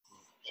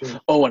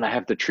 Sure. Oh, and I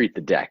have to treat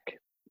the deck.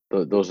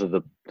 Those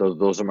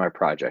are my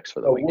projects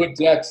for the week. Wood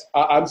decks.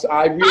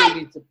 I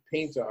really need to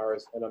paint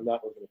ours, and I'm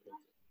not looking to paint it.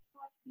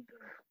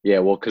 Yeah,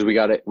 well, because we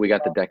got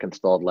the deck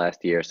installed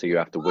last year, so you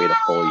have to wait a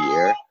full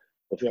year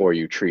before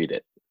you treat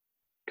it,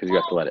 because you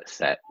have to let it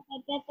set.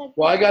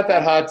 Well, I got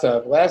that hot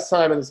tub. Last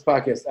time in this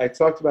podcast, I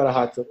talked about a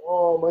hot tub.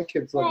 Oh, my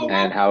kids love it.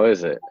 And how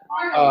is it?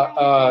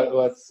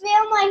 Let's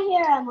Feel my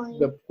hair, Emily.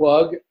 the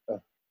plug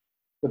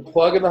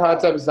in the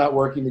hot tub is not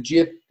working. The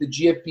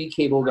GFB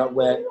cable got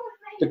wet.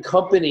 The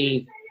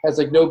company has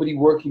like nobody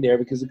working there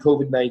because of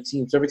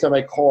COVID-19. So every time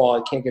I call,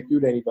 I can't get through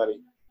to anybody.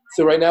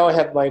 So right now I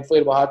have my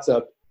inflatable hot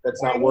tub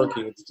that's not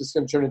working. It's just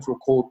going to turn into a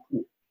cold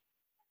pool.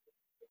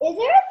 Is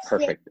there a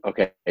Perfect.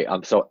 Okay.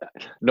 I'm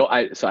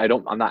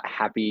not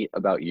happy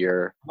about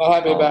your I'm not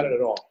happy about it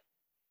at all.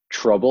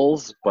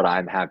 troubles, but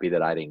I'm happy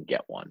that I didn't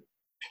get one.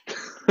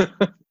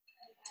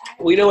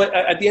 Well, you know what?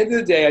 At the end of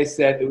the day, I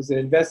said it was an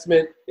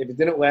investment. If it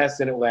didn't last,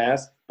 then it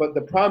lasts. But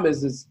the problem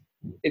is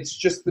it's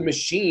just the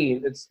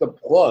machine. It's the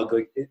plug.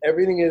 Like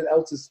everything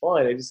else is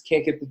fine. I just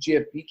can't get the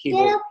GFB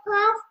cable. Get a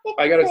plastic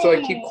I got it. So I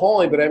thing. keep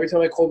calling, but every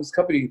time I call this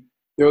company,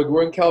 they're like,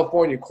 "We're in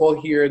California. Call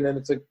here," and then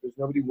it's like there's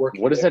nobody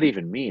working. What does that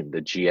even mean?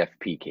 The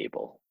GFP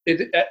cable?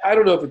 I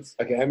don't know if it's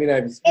okay. I mean,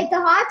 It's a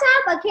hot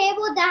tub, a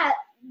cable that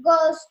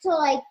goes to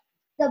like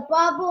the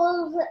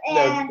bubbles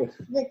and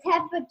the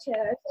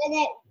temperatures, and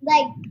it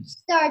like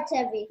starts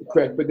everything.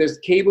 correct. But there's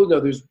cable.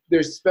 No,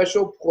 there's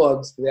special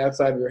plugs for the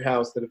outside of your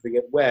house that if they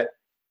get wet,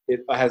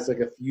 it has like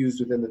a fuse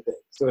within the thing,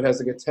 so it has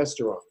like a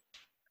tester on it.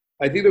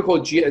 I think they're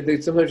called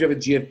sometimes you have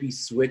a GFB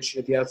switch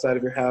at the outside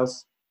of your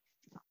house.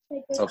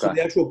 Okay. So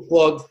the actual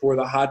plug for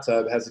the hot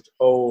tub has its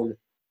own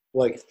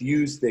like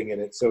fuse thing in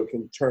it, so it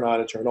can turn on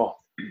and turn off.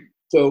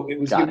 So it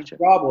was giving me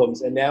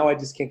problems, and now I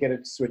just can't get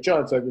it to switch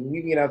on. So I've been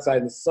leaving it outside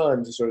in the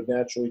sun to sort of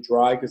naturally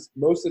dry, because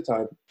most of the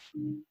time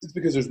it's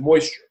because there's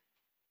moisture.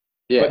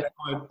 Yeah.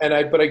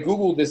 But I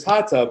googled this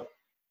hot tub,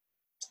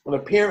 and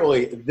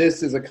apparently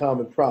this is a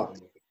common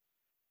problem.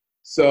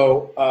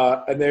 So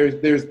and there's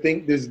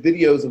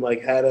videos on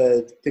like how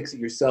to fix it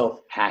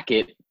yourself. Hack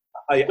it.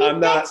 I'm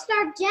not. Fixed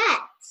our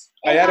jets.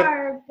 I had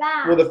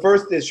Well, the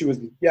first issue was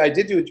I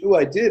did do it. Oh,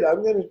 I did.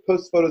 I'm going to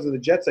post photos of the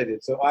jets I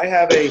did. So I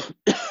have a.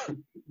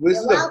 This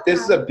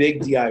is a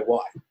big DIY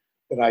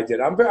that I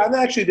did. I've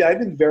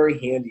been very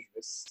handy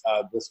this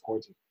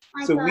quarantine.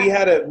 So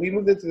we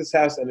moved into this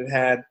house, and it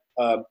had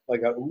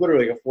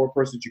literally a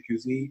 4-person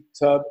jacuzzi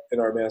tub in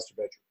our master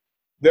bedroom.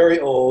 Very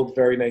old,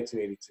 very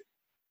 1982.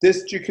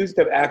 This jacuzzi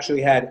tub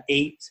actually had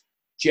 8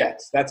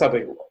 jets. That's how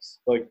big it was,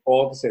 like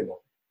all at the same moment,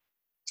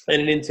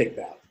 and an intake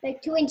valve.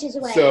 Like 2 inches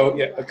away. So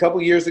yeah, a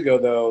couple years ago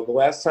though, the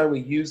last time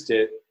we used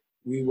it,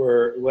 we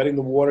were letting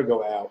the water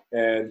go out,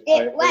 and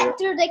it went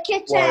through the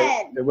kitchen.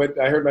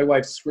 I heard my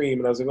wife scream,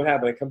 and I was like, "What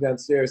happened?" I come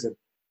downstairs, and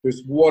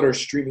there's water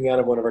streaming out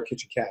of one of our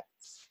kitchen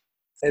cabinets.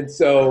 And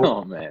so,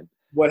 oh man,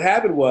 what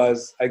happened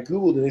was I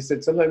googled, and they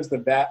said sometimes on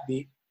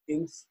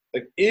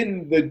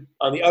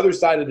the other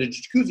side of the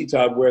jacuzzi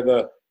tub where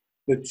the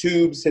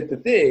tubes hit the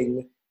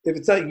thing, if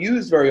it's not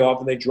used very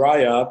often, they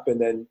dry up, and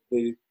then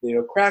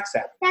cracks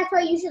happen. That's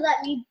why you should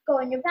let me go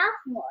in your bath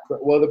more.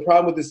 Well, the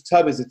problem with this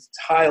tub is it's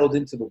tiled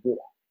into the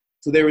wall.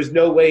 So there was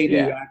no way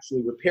to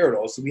actually repair it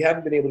all. So we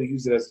haven't been able to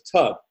use it as a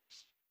tub.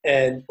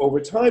 And over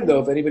time,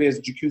 though, if anybody has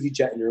a jacuzzi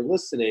jet and you're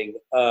listening,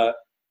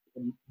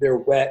 they're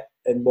wet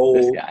and mold.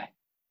 This guy.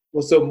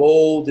 Well, so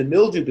mold and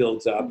mildew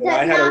builds up. And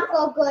I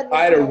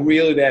had a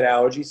really bad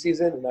allergy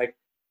season, and I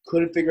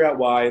couldn't figure out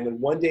why. And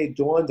then one day it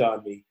dawned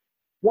on me,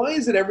 why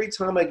is it every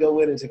time I go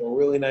in and take a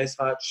really nice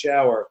hot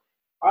shower,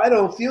 I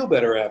don't feel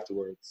better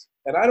afterwards?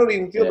 And I don't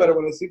even feel better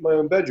when I sleep in my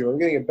own bedroom. I'm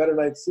getting a better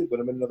night's sleep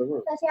when I'm in another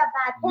room. Because you have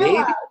bad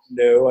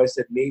pillows. I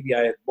said maybe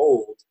I had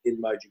mold in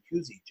my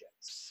jacuzzi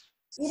jets.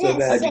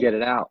 How'd you get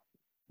it out?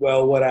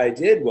 Well, what I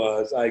did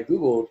was I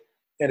Googled,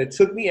 and it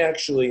took me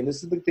actually, and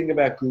this is the thing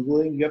about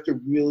Googling, you have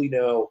to really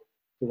know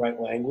the right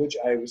language.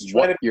 I was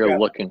trying to figure out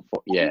looking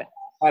for,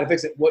 how to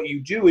fix it. What you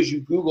do is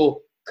you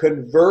Google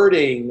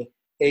converting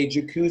a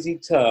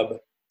jacuzzi tub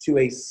to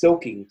a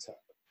soaking tub.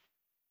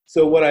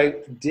 So what I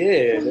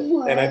did,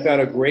 and I found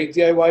a great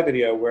DIY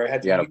video where I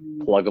had to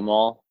plug them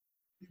all.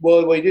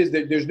 Well, what it is,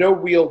 there's no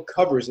real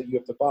covers that you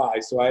have to buy.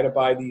 So I had to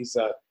buy these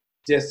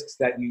discs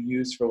that you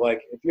use for,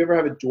 like, if you ever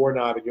have a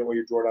doorknob and you don't want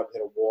your doorknob to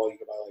hit a wall, you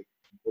can buy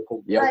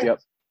like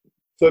Yep.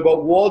 So I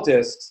bought wall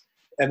discs,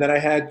 and then I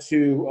had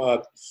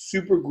to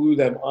super glue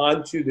them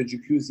onto the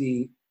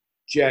jacuzzi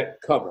jet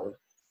cover,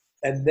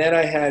 and then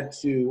I had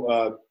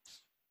to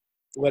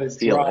let it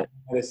dry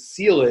and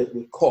seal it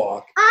with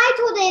caulk. I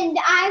told him,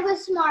 I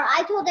was smart.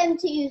 I told him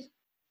to use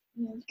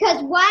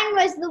Because one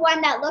was the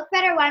one that looked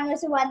better, one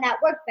was the one that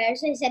worked better.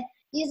 So he said,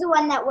 use the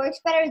one that works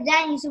better,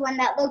 then use the one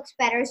that looks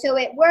better. So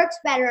it works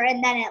better,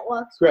 and then it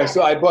looks Correct. better.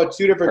 So I bought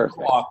 2 different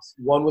Perfect. clocks.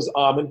 One was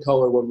almond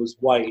color, one was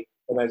white.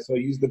 And I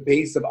used the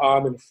base of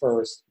almond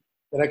first.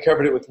 Then I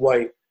covered it with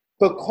white.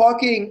 But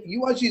caulking,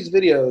 you watch these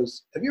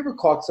videos. Have you ever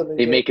caulked something?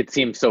 They make it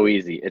seem so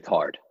easy. It's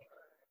hard.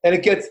 And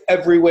it gets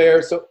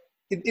everywhere. So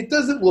it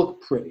doesn't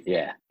look pretty.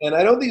 Yeah. And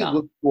I don't think it No.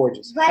 looks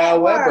gorgeous. But it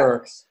However,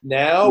 works.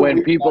 now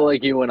When people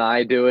like you and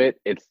I do it,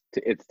 it's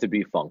to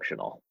be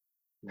functional.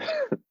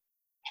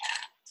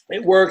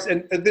 it works.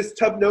 And this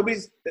tub,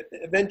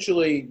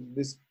 eventually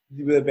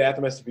the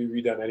bathroom has to be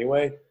redone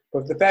anyway.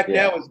 But the fact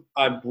Yeah. now is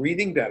I'm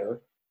breathing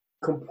better,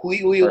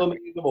 completely Perfect.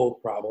 eliminating the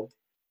mold problem.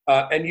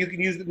 And you can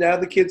use it now.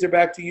 The kids are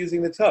back to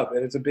using the tub,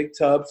 and it's a big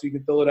tub, so you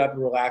can fill it up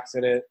and relax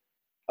in it.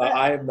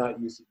 I have not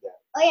used it yet.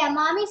 Oh, yeah,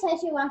 Mommy says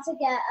she wants to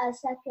get a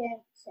second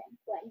sink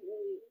when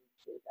you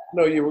do that.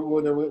 No,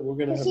 we're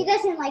gonna. Because she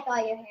doesn't like all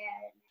your hair.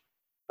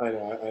 I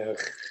know.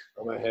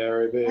 My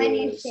hair it When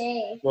you is.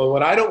 shave. Well,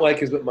 what I don't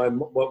like is what my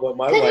Because wife.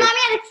 Mommy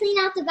had to clean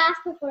out the bath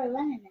before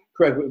linen it.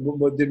 Correct.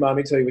 What did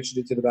Mommy tell you what she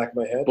did to the back of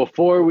my head?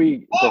 Before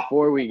we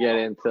get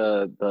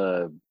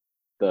into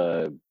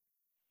the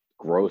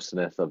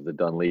grossness of the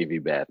Dunleavy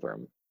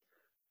bathroom,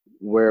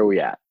 where are we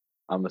at?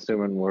 I'm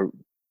assuming we're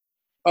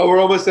Oh, we're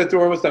almost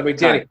done. Wait,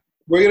 Danny, Hi.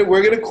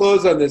 we're gonna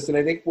close on this, and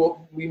I think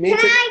we may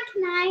take.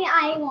 Can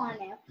I want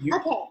to. You-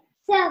 Okay,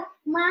 so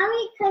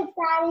Mommy cuts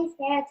Daddy's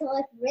hair to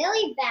look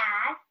really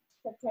bad.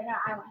 So turn out,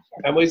 I want to show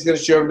you. Emily's gonna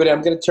show everybody.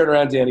 I'm gonna turn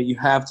around, Danny. You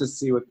have to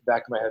see what the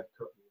back of my head.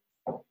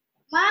 You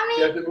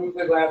Mommy have to move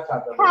the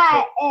laptop.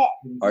 cut it.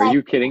 Are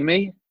you kidding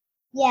me?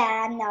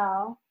 Yeah,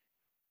 no.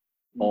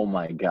 Oh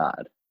my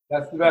god.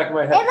 That's the back of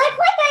my It head. looks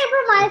like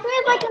it reminds me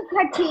of like a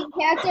cartoon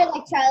character,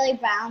 like Charlie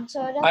Brown,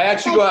 sort of. I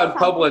actually Like go out in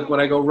public something. when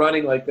I go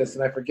running like this,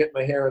 and I forget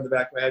my hair on the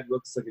back of my head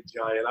looks like a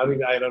giant. I don't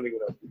even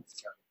know. If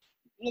it's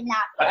You're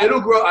not. it'll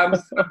grow. I'm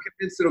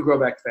convinced it'll grow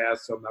back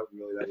fast, so I'm not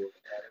really that worried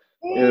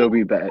about it. It'll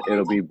be bad.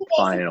 It'll be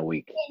fine in a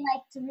week. In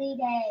like 3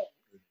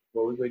 days.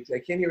 Well, wait, I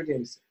can't hear what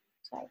Danny said.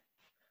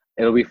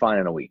 It'll be fine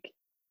in a week.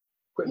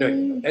 No,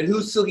 and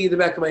who's silky in the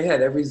back of my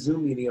head? Every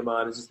Zoom meeting I'm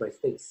on is just my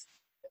face.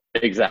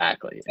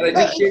 Exactly. And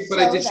I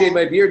did shave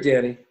my beard,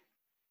 Danny.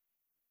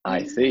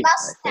 I see.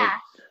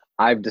 Mustache.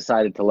 I've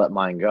decided to let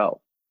mine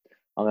go.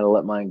 I'm gonna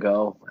let mine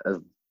go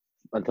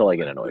until I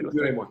get annoyed with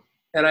Do it it. anymore.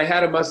 And I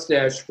had a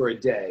mustache for a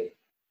day,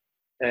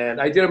 and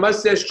I did a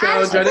mustache I'm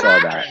challenge. I saw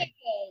that. trying.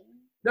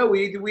 No,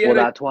 we Well, had.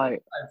 that's why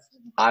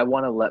I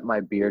want to let my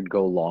beard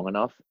go long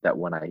enough that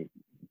when I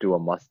do a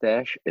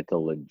mustache, it's a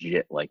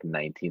legit like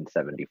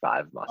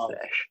 1975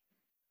 mustache.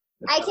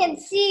 I can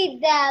see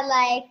that,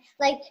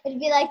 like it'd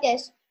be like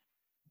this,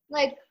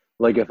 like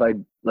Like if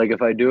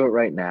I do it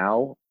right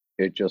now,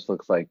 it just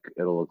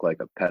it'll look like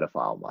a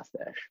pedophile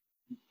mustache.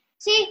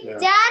 see, Yeah.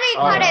 Daddy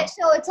cut Uh-huh. it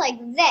so it's like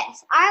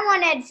this. I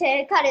wanted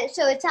to cut it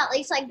so it's at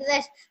least like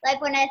this, like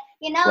when it,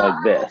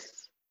 Like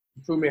this.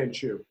 Fu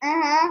Manchu.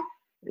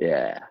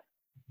 Yeah.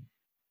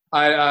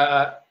 I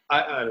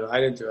don't know. I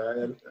didn't do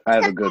it. I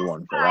have a good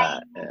one for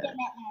that. I Yeah. didn't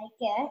like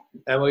it.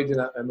 Emily did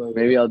not. Emily.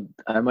 Maybe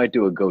I might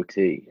do a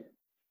goatee.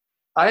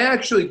 I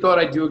actually thought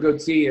I'd do a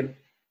goatee, and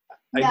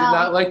I did No.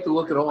 not like the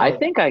look at all. I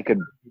think I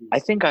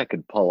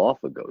could pull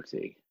off a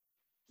goatee.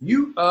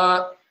 You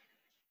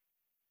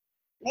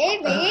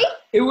Maybe.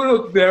 it would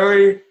look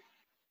very.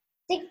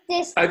 Think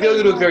this. I feel like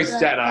it would look very thing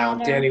Staten Island,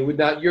 better. Danny. Would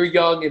not. You're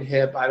young and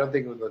hip. I don't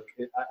think it would look.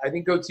 I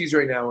think goatees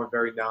right now are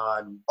very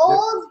non.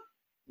 Old.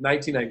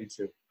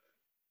 1992.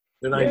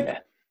 They're 90s. Yeah.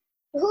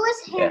 Who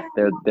is Yeah.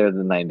 him? They're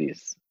the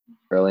 90s,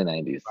 early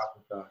 90s.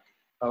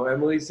 Oh,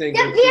 Emily's saying The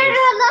beard goatee.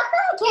 would look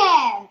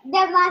like him.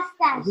 The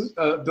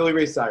mustache. Billy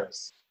Ray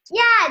Cyrus.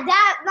 Yeah,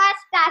 that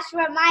mustache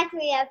reminds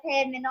me of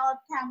him in Old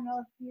Town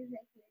Road music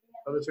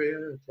video. Oh, that's right.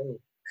 Yeah, totally.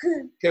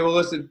 Okay, well,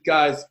 listen,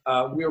 guys,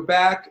 we're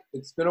back.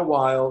 It's been a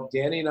while.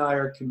 Danny and I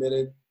are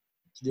committed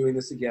to doing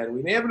this again.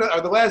 We may have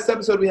the last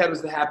episode we had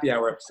was the happy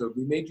hour episode.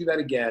 We may do that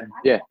again.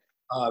 Yeah.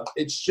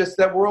 It's just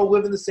that we're all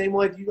living the same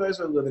life you guys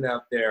are living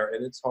out there,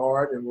 and it's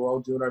hard, and we're all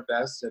doing our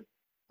best. And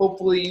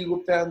hopefully,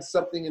 you found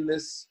something in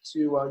this to.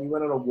 You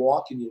went on a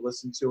walk and you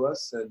listened to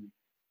us, and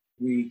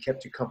we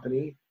kept you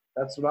company.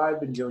 That's what I've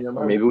been doing.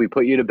 Or maybe we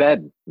put you to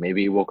bed.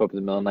 Maybe you woke up in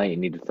the middle of the night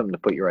and needed something to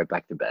put you right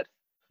back to bed.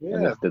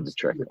 And yeah. this did the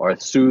trick. Or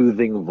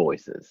soothing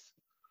voices.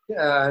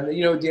 Yeah,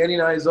 and Danny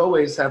and I, as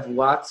always, have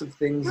lots of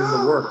things in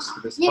the works for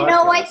this. You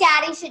know what podcast.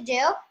 Daddy should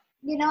do?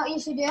 You know what you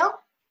should do?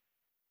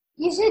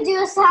 You should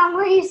do a song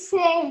where you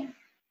sing.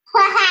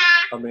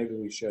 Oh, maybe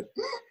we should.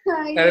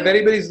 And if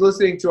anybody's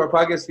listening to our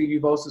podcast feed,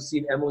 you've also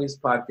seen Emily's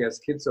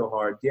podcast, Kids So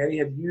Hard. Danny,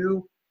 have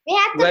you, We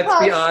have to let's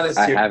post. be honest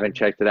I here, haven't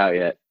checked it out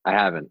yet. I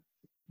haven't.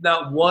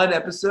 not one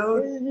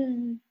episode?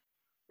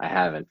 I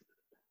haven't.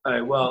 All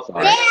right, well,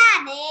 Sorry.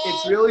 Daddy.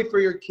 it's really for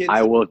your kids.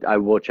 I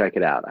will check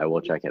it out. I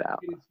will check it out.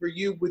 It's for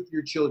you with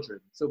your children.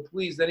 So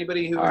please,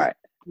 anybody who, All right.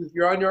 if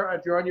you're on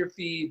your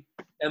feed,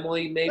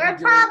 Emily may We're be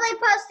doing. probably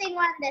posting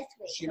one this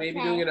week. She may be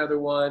okay? doing another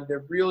one.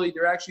 They're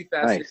actually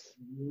fascinating Nice.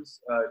 news.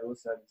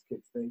 Listen how these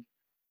kids think.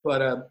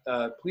 But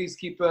please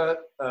keep it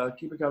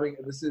coming.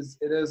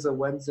 It is a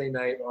Wednesday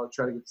night. I'll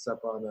try to get this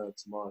up on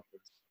tomorrow.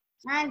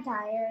 I'm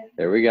tired.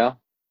 There we go.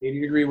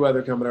 80-degree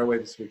weather coming our way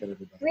this weekend,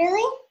 everybody.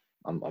 Really?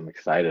 I'm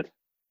excited.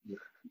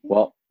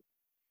 Well,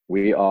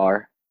 we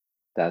are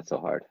That's So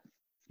Hard.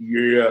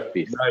 Yeah.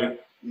 Peace. Right.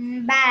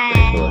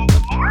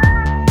 Bye.